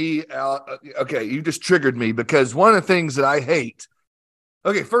to get me out. Okay. You just triggered me because one of the things that I hate.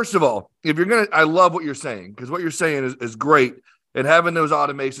 Okay. First of all, I love what you're saying because what you're saying is great and having those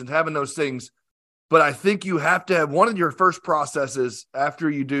automations, having those things. But I think you have to have one of your first processes after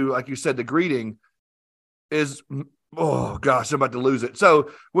you do, like you said, the greeting is, oh gosh, I'm about to lose it.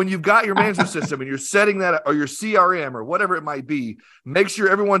 So when you've got your management system and you're setting that or your CRM or whatever it might be, make sure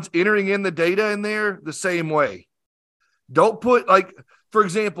everyone's entering in the data in there the same way. Don't put like, for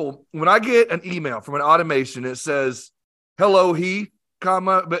example, when I get an email from an automation, it says, hello, Heath,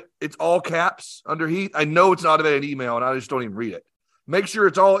 but it's all caps under Heath. I know it's an automated email and I just don't even read it. Make sure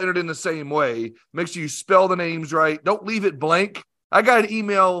it's all entered in the same way. Make sure you spell the names right. Don't leave it blank. I got an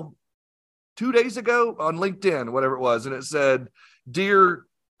email 2 days ago on LinkedIn, whatever it was, and it said, dear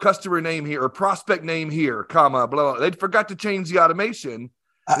customer name here or prospect name here, comma, blah, blah. They forgot to change the automation.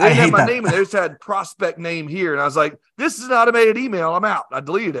 They I didn't have hate my that. name and they just had prospect name here. And I was like, this is an automated email. I'm out. I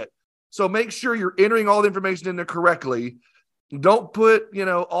deleted it. So make sure you're entering all the information in there correctly. Don't put,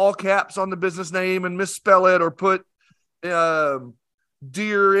 all caps on the business name and misspell it, or put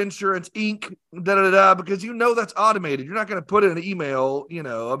Dear Insurance Inc. Because that's automated. You're not going to put in an email,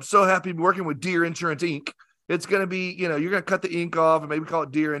 I'm so happy to be working with Dear Insurance Inc. It's going to be, you're going to cut the ink off and maybe call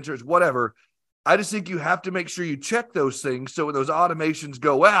it Dear Insurance, whatever. I just think you have to make sure you check those things so when those automations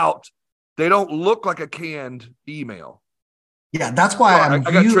go out, they don't look like a canned email. Yeah, that's why I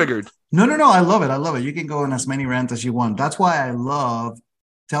got triggered. No. I love it. You can go on as many rants as you want. That's why I love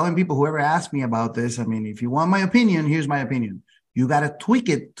telling people, whoever asks me about this, I mean, if you want my opinion, here's my opinion. You got to tweak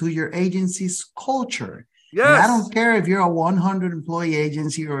it to your agency's culture. Yes. And I don't care if you're a 100 employee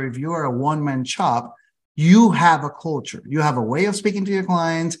agency or if you're a one-man shop, you have a culture. You have a way of speaking to your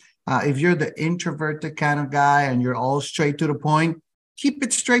clients. If you're the introverted kind of guy and you're all straight to the point, keep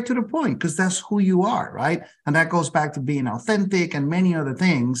it straight to the point, because that's who you are, right? And that goes back to being authentic and many other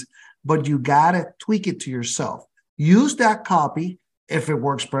things, but you got to tweak it to yourself. Use that copy. If it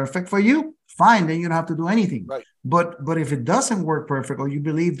works perfect for you, fine, then you don't have to do anything. Right. But if it doesn't work perfect, or you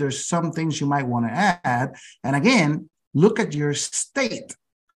believe there's some things you might want to add, and again, look at your state.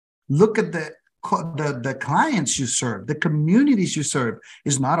 Look at the clients you serve, the communities you serve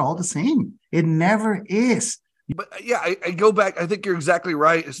is not all the same. It never is. But yeah, I go back. I think you're exactly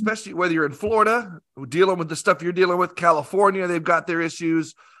right, especially whether you're in Florida, dealing with the stuff you're dealing with, California, they've got their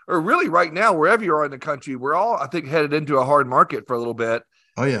issues, or really right now, wherever you are in the country, we're all, I think, headed into a hard market for a little bit.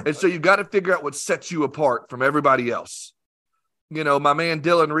 Oh, yeah. And so you've got to figure out what sets you apart from everybody else. My man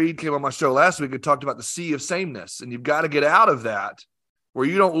Dylan Reed came on my show last week and talked about the sea of sameness, and you've got to get out of that where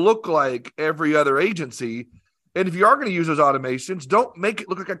you don't look like every other agency. And if you are going to use those automations, don't make it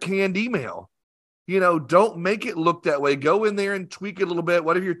look like a canned email. Don't make it look that way. Go in there and tweak it a little bit.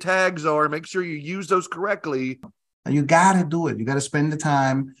 Whatever your tags are, make sure you use those correctly. You got to do it. You got to spend the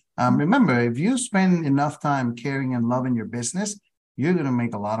time. Remember, if you spend enough time caring and loving your business, you're going to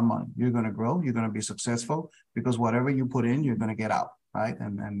make a lot of money. You're going to grow. You're going to be successful, because whatever you put in, you're going to get out, right?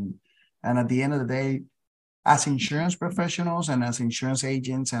 And at the end of the day, as insurance professionals and as insurance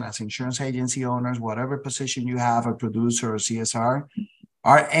agents and as insurance agency owners, whatever position you have, a producer or CSR,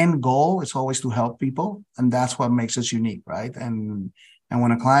 our end goal is always to help people. And that's what makes us unique, right? And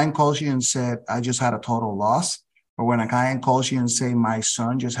when a client calls you and said, I just had a total loss, or when a client calls you and say, my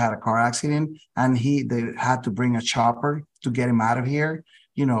son just had a car accident and they had to bring a chopper to get him out of here,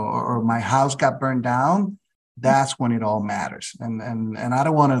 or my house got burned down, that's when it all matters. And I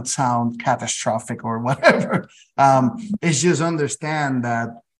don't want to sound catastrophic or whatever. It's just understand that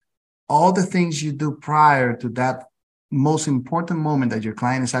all the things you do prior to that most important moment that your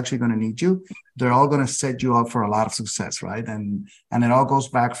client is actually going to need you, they're all going to set you up for a lot of success, right? And it all goes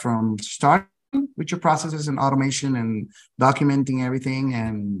back from starting with your processes and automation and documenting everything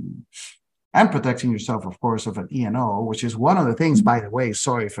and protecting yourself, of course, of an E&O, which is one of the things, by the way,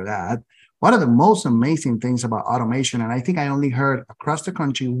 sorry for that. One of the most amazing things about automation, and I think I only heard across the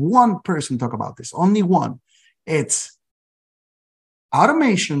country one person talk about this, only one. It's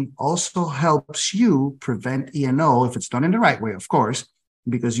automation also helps you prevent E&O if it's done in the right way, of course,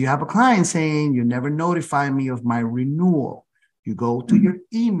 because you have a client saying, you never notify me of my renewal. You go to your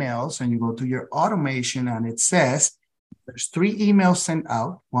emails and you go to your automation and it says, there's 3 emails sent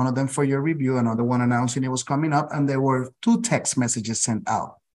out, one of them for your review, another one announcing it was coming up, and there were 2 text messages sent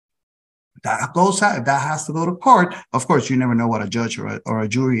out. That goes out, that has to go to court. Of course, you never know what a judge or a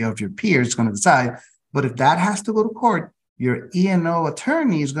jury of your peers is going to decide. But if that has to go to court, your E&O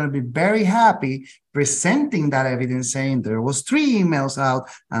attorney is going to be very happy presenting that evidence, saying there was 3 emails out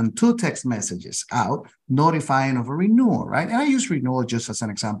and 2 text messages out notifying of a renewal, right? And I use renewal just as an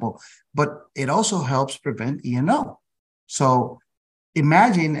example, but it also helps prevent E&O. So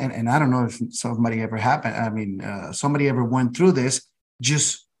imagine, and I don't know if somebody ever somebody ever went through this,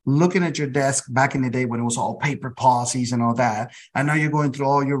 just looking at your desk back in the day when it was all paper policies and all that. I know you're going through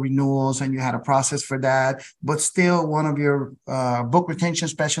all your renewals and you had a process for that, but still one of your book retention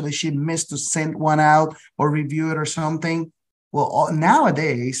specialists, she missed to send one out or review it or something. Well,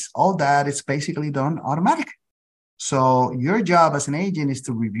 nowadays, all that is basically done automatically. So your job as an agent is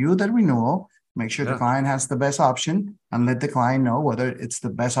to review that renewal, make sure the client has the best option, and let the client know whether it's the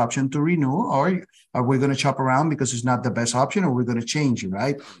best option to renew, or are we going to shop around because it's not the best option, or we're going to change it,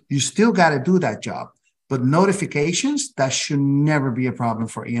 right? You still got to do that job. But notifications, that should never be a problem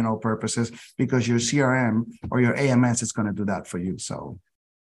for E&O purposes, because your CRM or your AMS is going to do that for you. So,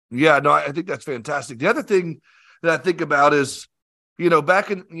 yeah, no, I think that's fantastic. The other thing that I think about is,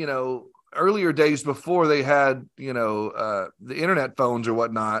 back in, earlier days before they had, the internet phones or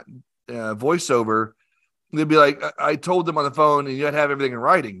whatnot, voiceover, they'd be like, I told them on the phone, and you had to have everything in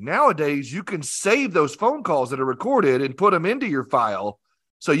writing. Nowadays, you can save those phone calls that are recorded and put them into your file.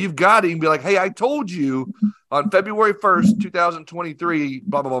 So you've got it. You can be like, hey, I told you on February 1st, 2023,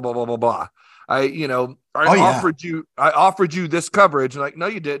 blah, blah, blah, blah, blah, blah, blah. I offered you this coverage. And like, no,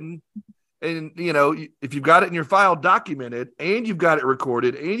 you didn't. And, if you've got it in your file documented and you've got it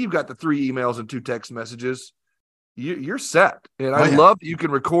recorded and you've got the 3 emails and 2 text messages, you're set. And I love that you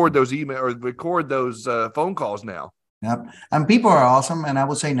can record those emails or record those phone calls now. Yep. And people are awesome. And I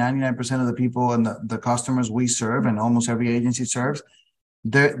would say 99% of the people and the customers we serve, and almost every agency serves,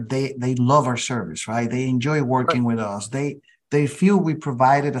 they love our service, right? They enjoy working with us. They feel we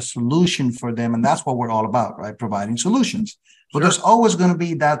provided a solution for them. And that's what we're all about, right? Providing solutions. But there's always going to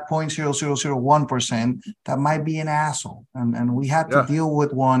be that 0.0001% that might be an asshole. And we had to deal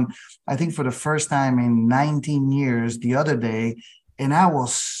with one, I think for the first time in 19 years the other day. And I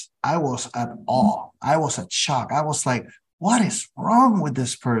was at awe. I was at shock. I was like, what is wrong with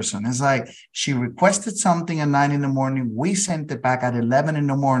this person? It's like she requested something at 9 a.m. We sent it back at 11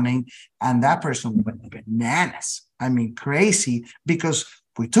 a.m. And that person went bananas. I mean, crazy, because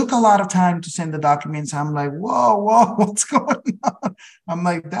we took a lot of time to send the documents. I'm like, whoa, what's going on? I'm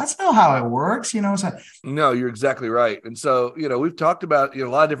like, that's not how it works, So, no, you're exactly right. And so, we've talked about, a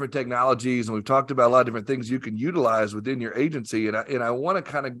lot of different technologies, and we've talked about a lot of different things you can utilize within your agency. And I want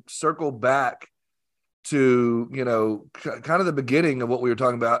to kind of circle back to, kind of the beginning of what we were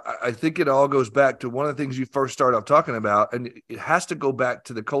talking about. I think it all goes back to one of the things you first started off talking about, and it has to go back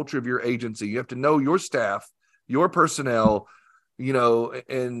to the culture of your agency. You have to know your staff, your personnel,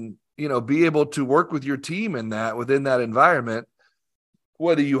 and, be able to work with your team within that environment,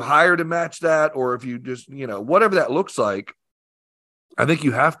 whether you hire to match that, or if you just, whatever that looks like. I think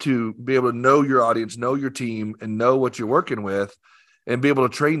you have to be able to know your audience, know your team, and know what you're working with, and be able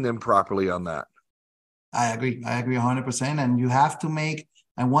to train them properly on that. I agree 100%. And you have to make,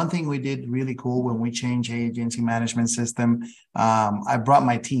 and one thing we did really cool when we changed agency management system, I brought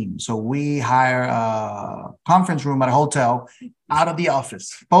my team. So we hire a conference room at a hotel out of the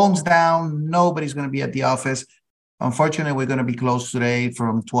office. Phones down, nobody's going to be at the office. Unfortunately, we're going to be closed today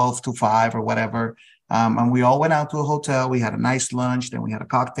from 12 to 5 or whatever. And we all went out to a hotel. We had a nice lunch, then we had a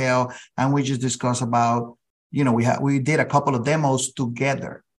cocktail, and we just discussed about, we did a couple of demos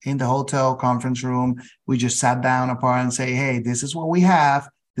together. In the hotel conference room, we just sat down apart and say, hey, this is what we have.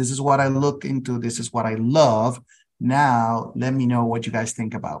 This is what I look into. This is what I love. Now, let me know what you guys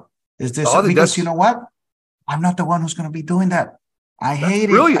think about. Is this because you know what? I'm not the one who's going to be doing that. I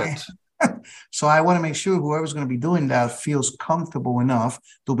hate it. So I want to make sure whoever's going to be doing that feels comfortable enough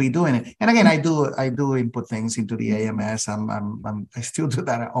to be doing it. And again, I do input things into the AMS. I still do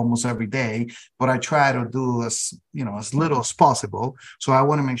that almost every day, but I try to do as little as possible. So I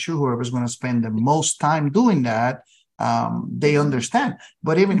want to make sure whoever's going to spend the most time doing that, they understand.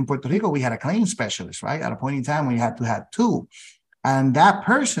 But even in Puerto Rico, we had a claims specialist, right? At a point in time, we had to have 2. And that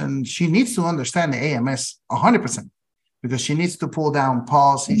person, she needs to understand the AMS 100%. Because she needs to pull down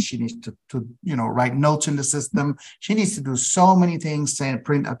policies, she needs to write notes in the system. She needs to do so many things,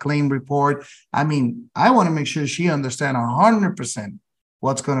 print a claim report. I mean, I want to make sure she understands 100%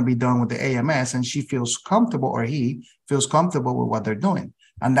 what's going to be done with the AMS, and she feels comfortable, or he feels comfortable with what they're doing.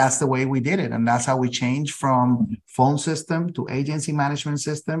 And that's the way we did it. And that's how we changed from phone system to agency management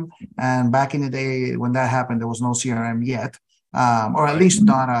system. And back in the day when that happened, there was no CRM yet, or at least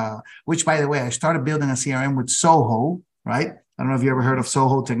not which, by the way, I started building a CRM with Soho. Right? I don't know if you ever heard of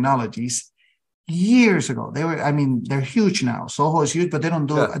Soho Technologies. Years ago, they're huge now. Soho is huge, but they don't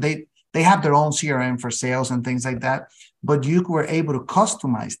do it. They have their own CRM for sales and things like that. But you were able to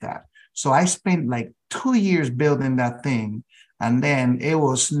customize that. So I spent like 2 years building that thing. And then it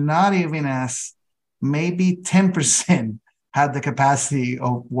was not even as maybe 10% had the capacity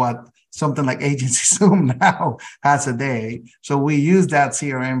of what something like Agency Zoom now has a day. So we used that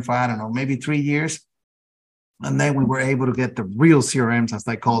CRM for, I don't know, maybe 3 years. And then we were able to get the real CRMs, as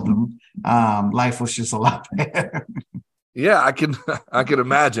they called them. Life was just a lot better. Yeah, I can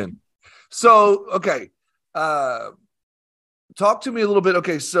imagine. So, okay. Talk to me a little bit.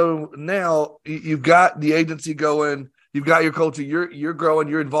 Okay, so now you've got the agency going, you've got your culture, you're growing,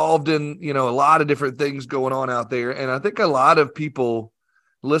 you're involved in, a lot of different things going on out there. And I think a lot of people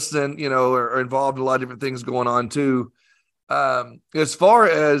listen, are involved in a lot of different things going on too. As far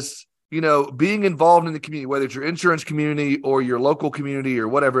as being involved in the community, whether it's your insurance community or your local community or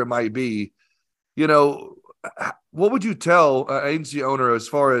whatever it might be, what would you tell an agency owner as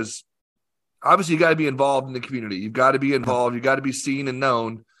far as obviously you got to be involved in the community. You've got to be involved. You got to be seen and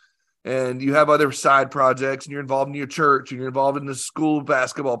known. And you have other side projects, and you're involved in your church, and you're involved in the school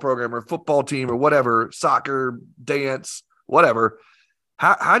basketball program or football team or whatever, soccer, dance, whatever.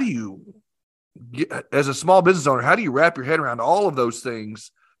 How do you, as a small business owner, how do you wrap your head around all of those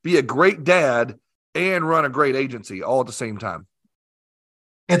things, be a great dad, and run a great agency all at the same time?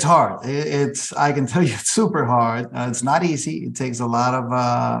 It's hard. I can tell you, it's super hard. It's not easy. It takes a lot of,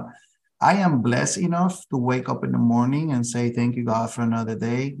 I am blessed enough to wake up in the morning and say, thank you, God, for another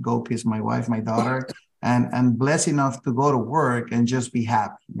day. Go kiss my wife, my daughter, and blessed enough to go to work and just be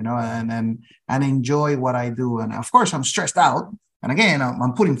happy, and enjoy what I do. And of course, I'm stressed out. And again,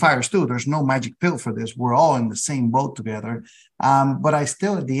 I'm putting fires too. There's no magic pill for this. We're all in the same boat together. But I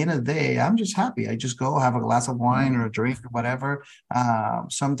still, at the end of the day, I'm just happy. I just go have a glass of wine or a drink or whatever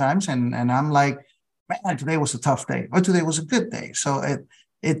sometimes. And I'm like, man, today was a tough day, or today was a good day. So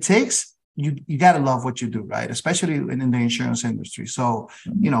it takes, you got to love what you do, right? Especially in the insurance industry. So,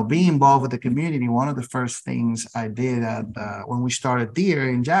 being involved with the community, one of the first things I did when we started Deere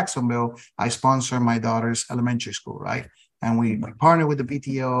in Jacksonville, I sponsored my daughter's elementary school, right? And we partnered with the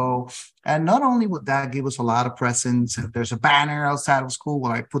PTO. And not only would that give us a lot of presents, there's a banner outside of school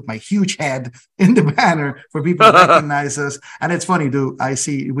where I put my huge head in the banner for people to recognize us. And it's funny, dude.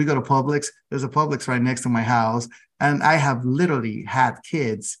 We go to Publix. There's a Publix right next to my house. And I have literally had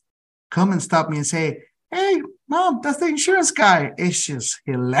kids come and stop me and say, hey, Mom, that's the insurance guy. It's just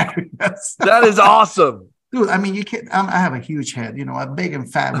hilarious. That is awesome. Dude, I mean, you can't, I have a huge head, I'm big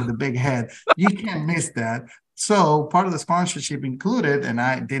and fat with a big head. You can't miss that. So part of the sponsorship included, and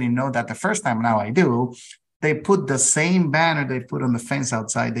I didn't know that the first time, now I do, they put the same banner they put on the fence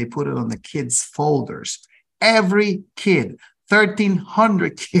outside, they put it on the kids' folders. Every kid,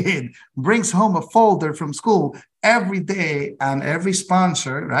 1,300 kid brings home a folder from school every day, and every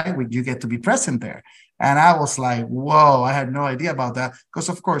sponsor, right? You get to be present there. And I was like, whoa, I had no idea about that. Because,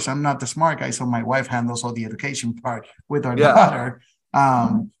 of course, I'm not the smart guy. So my wife handles all the education part with our daughter.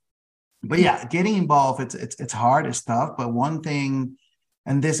 But yeah, getting involved, it's hard, it's tough. But one thing,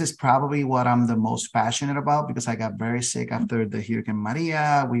 and this is probably what I'm the most passionate about, because I got very sick after the Hurricane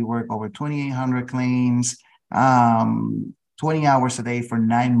Maria. We work over 2,800 claims, 20 hours a day for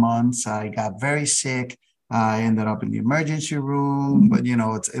 9 months. I got very sick. I ended up in the emergency room, but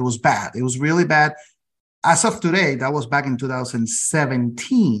it was bad. It was really bad. As of today, that was back in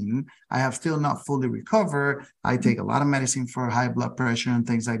 2017. I have still not fully recovered. I take a lot of medicine for high blood pressure and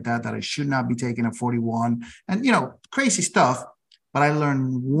things like that I should not be taking at 41. And, crazy stuff. But I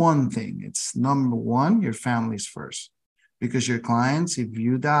learned one thing. It's number one, your family's first. Because your clients, if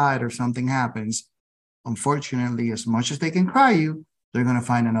you died or something happens, unfortunately, as much as they can cry you, they're going to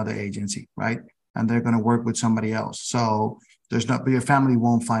find another agency, right? And they're going to work with somebody else. So your family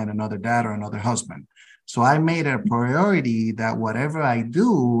won't find another dad or another husband. So I made it a priority that whatever I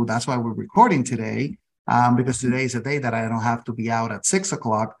do, that's why we're recording today, because today is a day that I don't have to be out at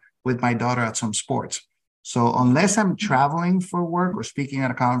 6:00 with my daughter at some sports. So unless I'm traveling for work or speaking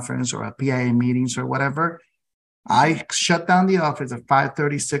at a conference or at PIA meetings or whatever, I shut down the office at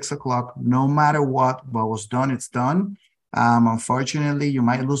 5:30, 6:00, no matter what was done, it's done. Unfortunately, you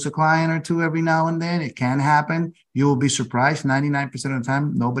might lose a client or two every now and then. It can happen. You will be surprised. 99% of the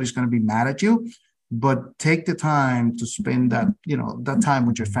time, nobody's going to be mad at you. But take the time to spend that time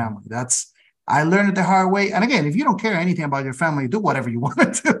with your family. I learned it the hard way. And again, if you don't care anything about your family, do whatever you want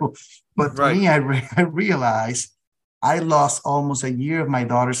to do. But for me, I realized I lost almost a year of my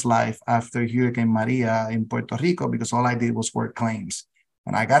daughter's life after Hurricane Maria in Puerto Rico because all I did was work claims.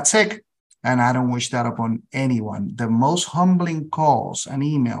 And I got sick, and I don't wish that upon anyone. The most humbling calls and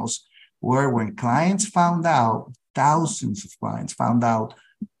emails were when clients found out, thousands of clients found out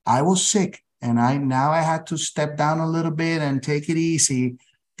I was sick. And I had to step down a little bit and take it easy.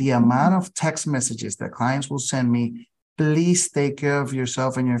 The amount of text messages that clients will send me, please take care of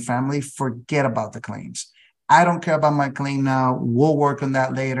yourself and your family. Forget about the claims. I don't care about my claim now. We'll work on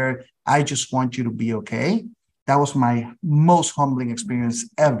that later. I just want you to be okay. That was my most humbling experience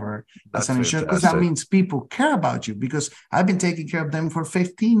ever as an insurance, because that means people care about you, because I've been taking care of them for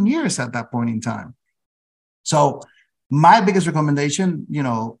 15 years at that point in time. So my biggest recommendation,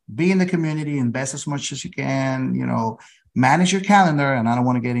 be in the community, invest as much as you can, manage your calendar. And I don't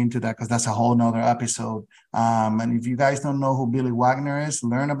want to get into that because that's a whole nother episode. And if you guys don't know who Billy Wagner is,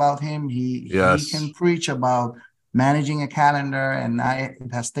 learn about him. He can preach about managing a calendar. And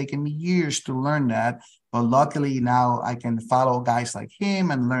it has taken me years to learn that. But luckily now I can follow guys like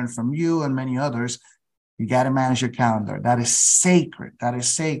him and learn from you and many others. You got to manage your calendar. That is sacred. That is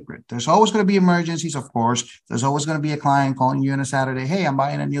sacred. There's always going to be emergencies, of course. There's always going to be a client calling you on a Saturday. Hey, I'm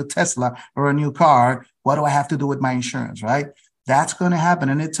buying a new Tesla or a new car. What do I have to do with my insurance, right? That's going to happen.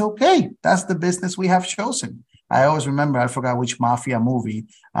 And it's okay. That's the business we have chosen. I always remember, I forgot which mafia movie.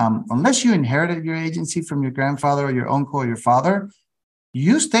 Unless you inherited your agency from your grandfather or your uncle or your father,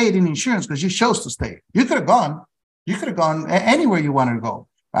 you stayed in insurance because you chose to stay. You could have gone. You could have gone anywhere you wanted to go.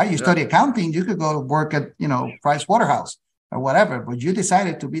 Right? You study accounting, you could go work at, Price Waterhouse or whatever, but you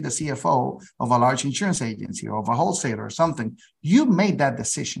decided to be the CFO of a large insurance agency or of a wholesaler or something. You made that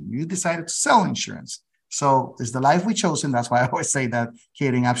decision. You decided to sell insurance. So it's the life we chosen. That's why I always say that,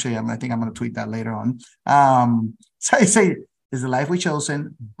 Kidding, actually, I think I'm going to tweet that later on. So I say it's the life we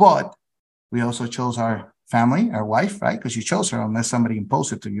chosen, but we also chose our family, our wife, right? Because you chose her, unless somebody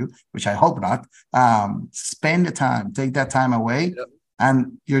imposed it to you, which I hope not. Spend the time, take that time away. Yep.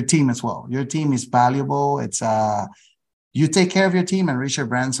 And your team as well. Your team is valuable. It's you take care of your team. And Richard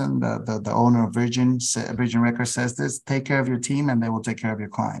Branson, the owner of Virgin Records, says this: take care of your team, and they will take care of your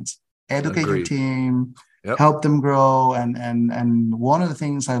clients. Educate your team, help them grow. And one of the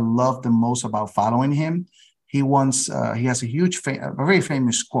things I love the most about following him, he has a very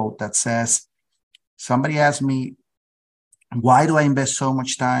famous quote that says, "Somebody asked me, why do I invest so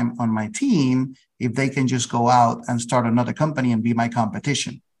much time on my team if they can just go out and start another company and be my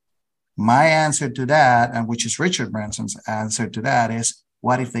competition?" My answer to that, and which is Richard Branson's answer to that, is,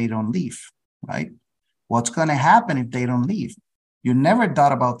 what if they don't leave, right? What's going to happen if they don't leave? You never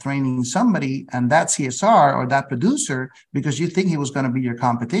thought about training somebody and that CSR or that producer because you think he was going to be your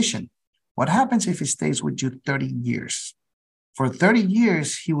competition. What happens if he stays with you 30 years? For 30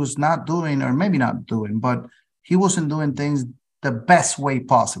 years, he was not doing, or maybe not doing, but he wasn't doing things the best way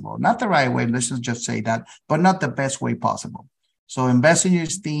possible. Not the right way, let's just say that, but not the best way possible. So invest in your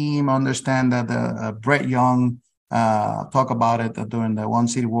team, understand that Brett Young talk about it during the One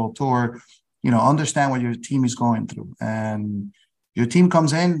City World Tour, understand what your team is going through. And your team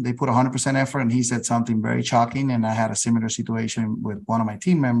comes in, they put 100% effort, and he said something very shocking, and I had a similar situation with one of my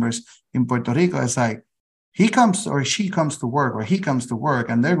team members in Puerto Rico. It's like, he comes or she comes to work, or he comes to work,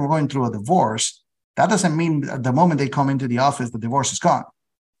 and they're going through a divorce. That doesn't mean the moment they come into the office, the divorce is gone.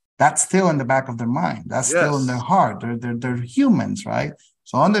 That's still in the back of their mind. That's still in their heart. They're humans, right?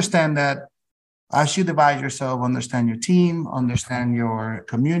 So understand that as you divide yourself, understand your team, understand your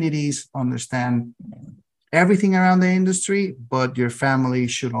communities, understand everything around the industry, but your family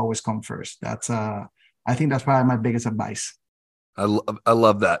should always come first. That's I think that's probably my biggest advice. I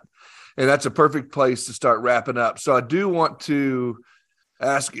love that. And that's a perfect place to start wrapping up. So I do want to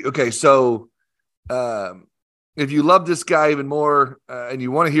ask you, okay, so if you love this guy even more and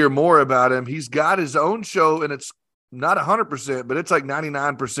you want to hear more about him, he's got his own show, and it's not 100%, but it's like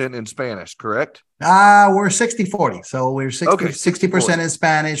 99% in Spanish, correct? We're 60-40. So we're 60% in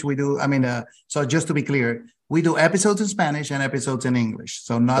Spanish. We do, so just to be clear, we do episodes in Spanish and episodes in English.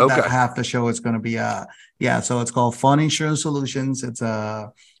 So not that half the show is going to be, so it's called Fun Insurance Solutions. It's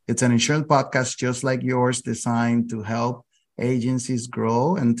an insurance podcast just like yours, designed to help agencies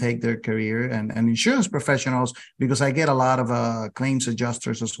grow and take their career and insurance professionals, because I get a lot of claims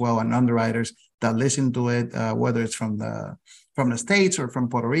adjusters as well and underwriters that listen to it, whether it's from the States or from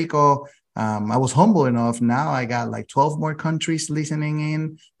Puerto Rico. I was humble enough. Now I got like 12 more countries listening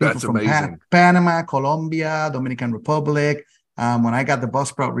in. That's amazing. Panama, Colombia, Dominican Republic. When I got the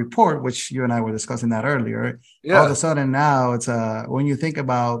Buzzsprout report, which you and I were discussing that earlier, all of a sudden now it's when you think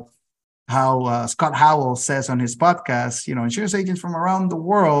about how Scott Howell says on his podcast, insurance agents from around the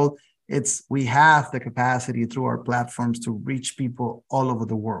world, we have the capacity through our platforms to reach people all over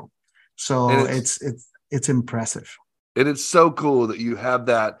the world. So it's impressive. And it's so cool that you have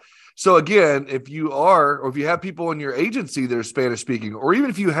that. So again, if you have people in your agency that are Spanish speaking, or even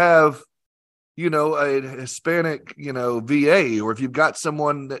if you have, a Hispanic, VA, or if you've got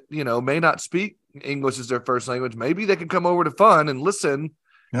someone that, may not speak English as their first language, maybe they can come over to Fun and listen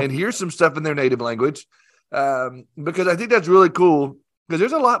and hear some stuff in their native language. Because I think that's really cool, because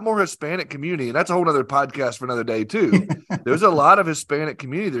there's a lot more Hispanic community, and that's a whole other podcast for another day too. There's a lot of Hispanic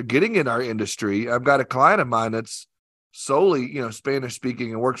community. They're getting in our industry. I've got a client of mine that's solely, Spanish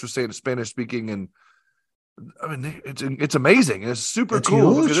speaking and works with Spanish speaking. And it's amazing. It's super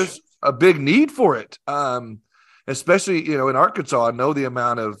cool huge. Because there's a big need for it. Especially, in Arkansas. I know the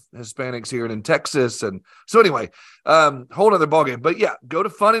amount of Hispanics here and in Texas. And so anyway, whole other ballgame. But yeah, go to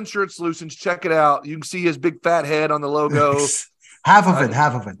Fun Insurance Solutions, check it out. You can see his big fat head on the logo. Half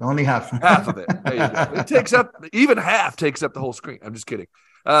of it, only half. Half of it. There you go. It takes up, even half takes up the whole screen. I'm just kidding.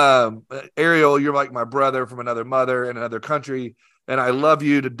 Ariel, you're like my brother from another mother in another country, and I love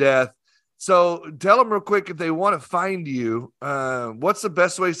you to death. So tell them real quick if they want to find you. What's the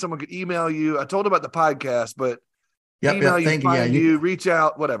best way someone could email you? I told them about the podcast, but email you, thank find you. you, reach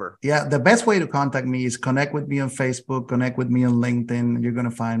out, whatever. Yeah, the best way to contact me is connect with me on Facebook, connect with me on LinkedIn. You're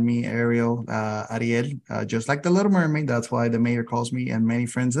going to find me, Ariel, just like the Little Mermaid. That's why the mayor calls me and many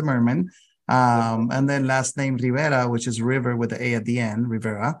friends the Merman. And then last name Rivera, which is river with the A at the end,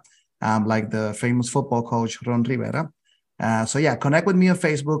 Rivera, like the famous football coach Ron Rivera. So yeah, connect with me on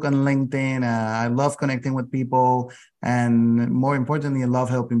Facebook and LinkedIn. I love connecting with people, and more importantly, I love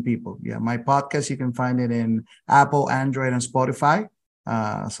helping people. Yeah, my podcast, you can find it in Apple, Android, and Spotify.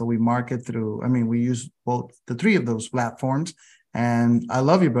 So we market through, we use both the three of those platforms. And I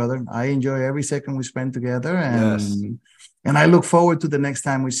love you, brother. I enjoy every second we spend together. And I look forward to the next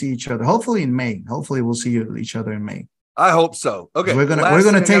time we see each other. Hopefully in May. Hopefully we'll see each other in May. I hope so. Okay. We're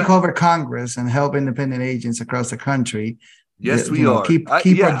gonna take over Congress and help independent agents across the country. Yes, we are. Keep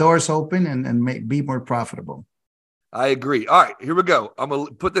our doors open and be more profitable. I agree. All right, here we go. I'm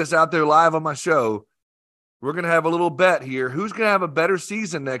gonna put this out there live on my show. We're gonna have a little bet here. Who's gonna have a better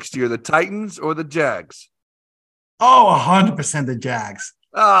season next year, the Titans or the Jags? Oh, 100% the Jags.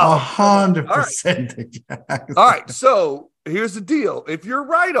 Oh, 100% the Jags. All right. So here's the deal. If you're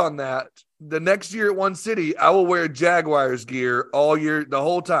right on that, the next year at One City, I will wear Jaguars gear all year, the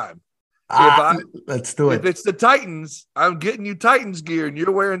whole time. Let's do it. If it's the Titans, I'm getting you Titans gear, and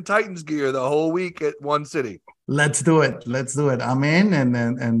you're wearing Titans gear the whole week at One City. Let's do it. I'm in,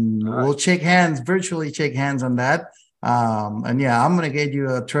 and we'll shake hands, virtually shake hands on that. And yeah, I'm gonna get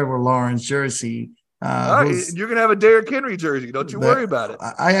you a Trevor Lawrence jersey. All right, you're gonna have a Derrick Henry jersey. Don't you worry about it.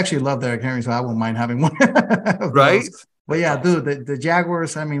 I actually love Derrick Henry, so I won't mind having one. Right. But yeah, dude, the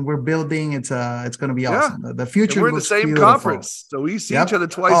Jaguars, we're building. It's going to be awesome. The future. And we're in the same conference, so we see each other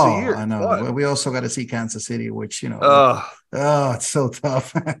twice a year. I know. But we also got to see Kansas City, which it's so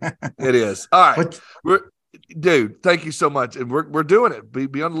tough. It is. All right, dude. Thank you so much, and we're doing it.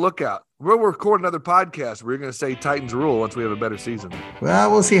 Be on the lookout. We'll record another podcast. We're going to say Titans rule once we have a better season.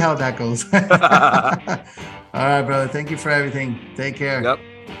 Well, we'll see how that goes. All right, brother. Thank you for everything. Take care. Yep.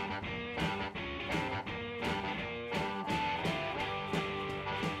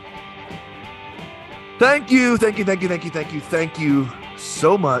 Thank you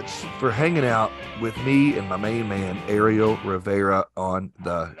so much for hanging out with me and my main man, Ariel Rivera, on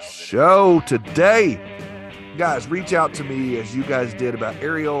the show today. Guys, reach out to me as you guys did about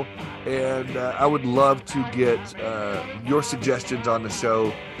Ariel, and I would love to get your suggestions on the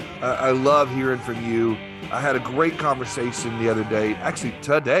show. I love hearing from you. I had a great conversation the other day, actually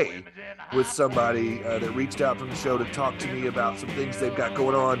today, with somebody that reached out from the show to talk to me about some things they've got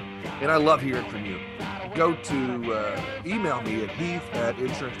going on, and I love hearing from you. Go to email me at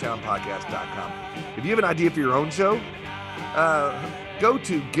heath@insurancetownpodcast.com. If you have an idea for your own show, go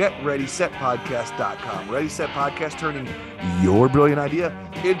to getreadysetpodcast.com. Ready, Set Podcast, turning your brilliant idea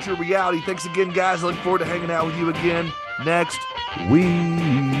into reality. Thanks again, guys. I look forward to hanging out with you again next week.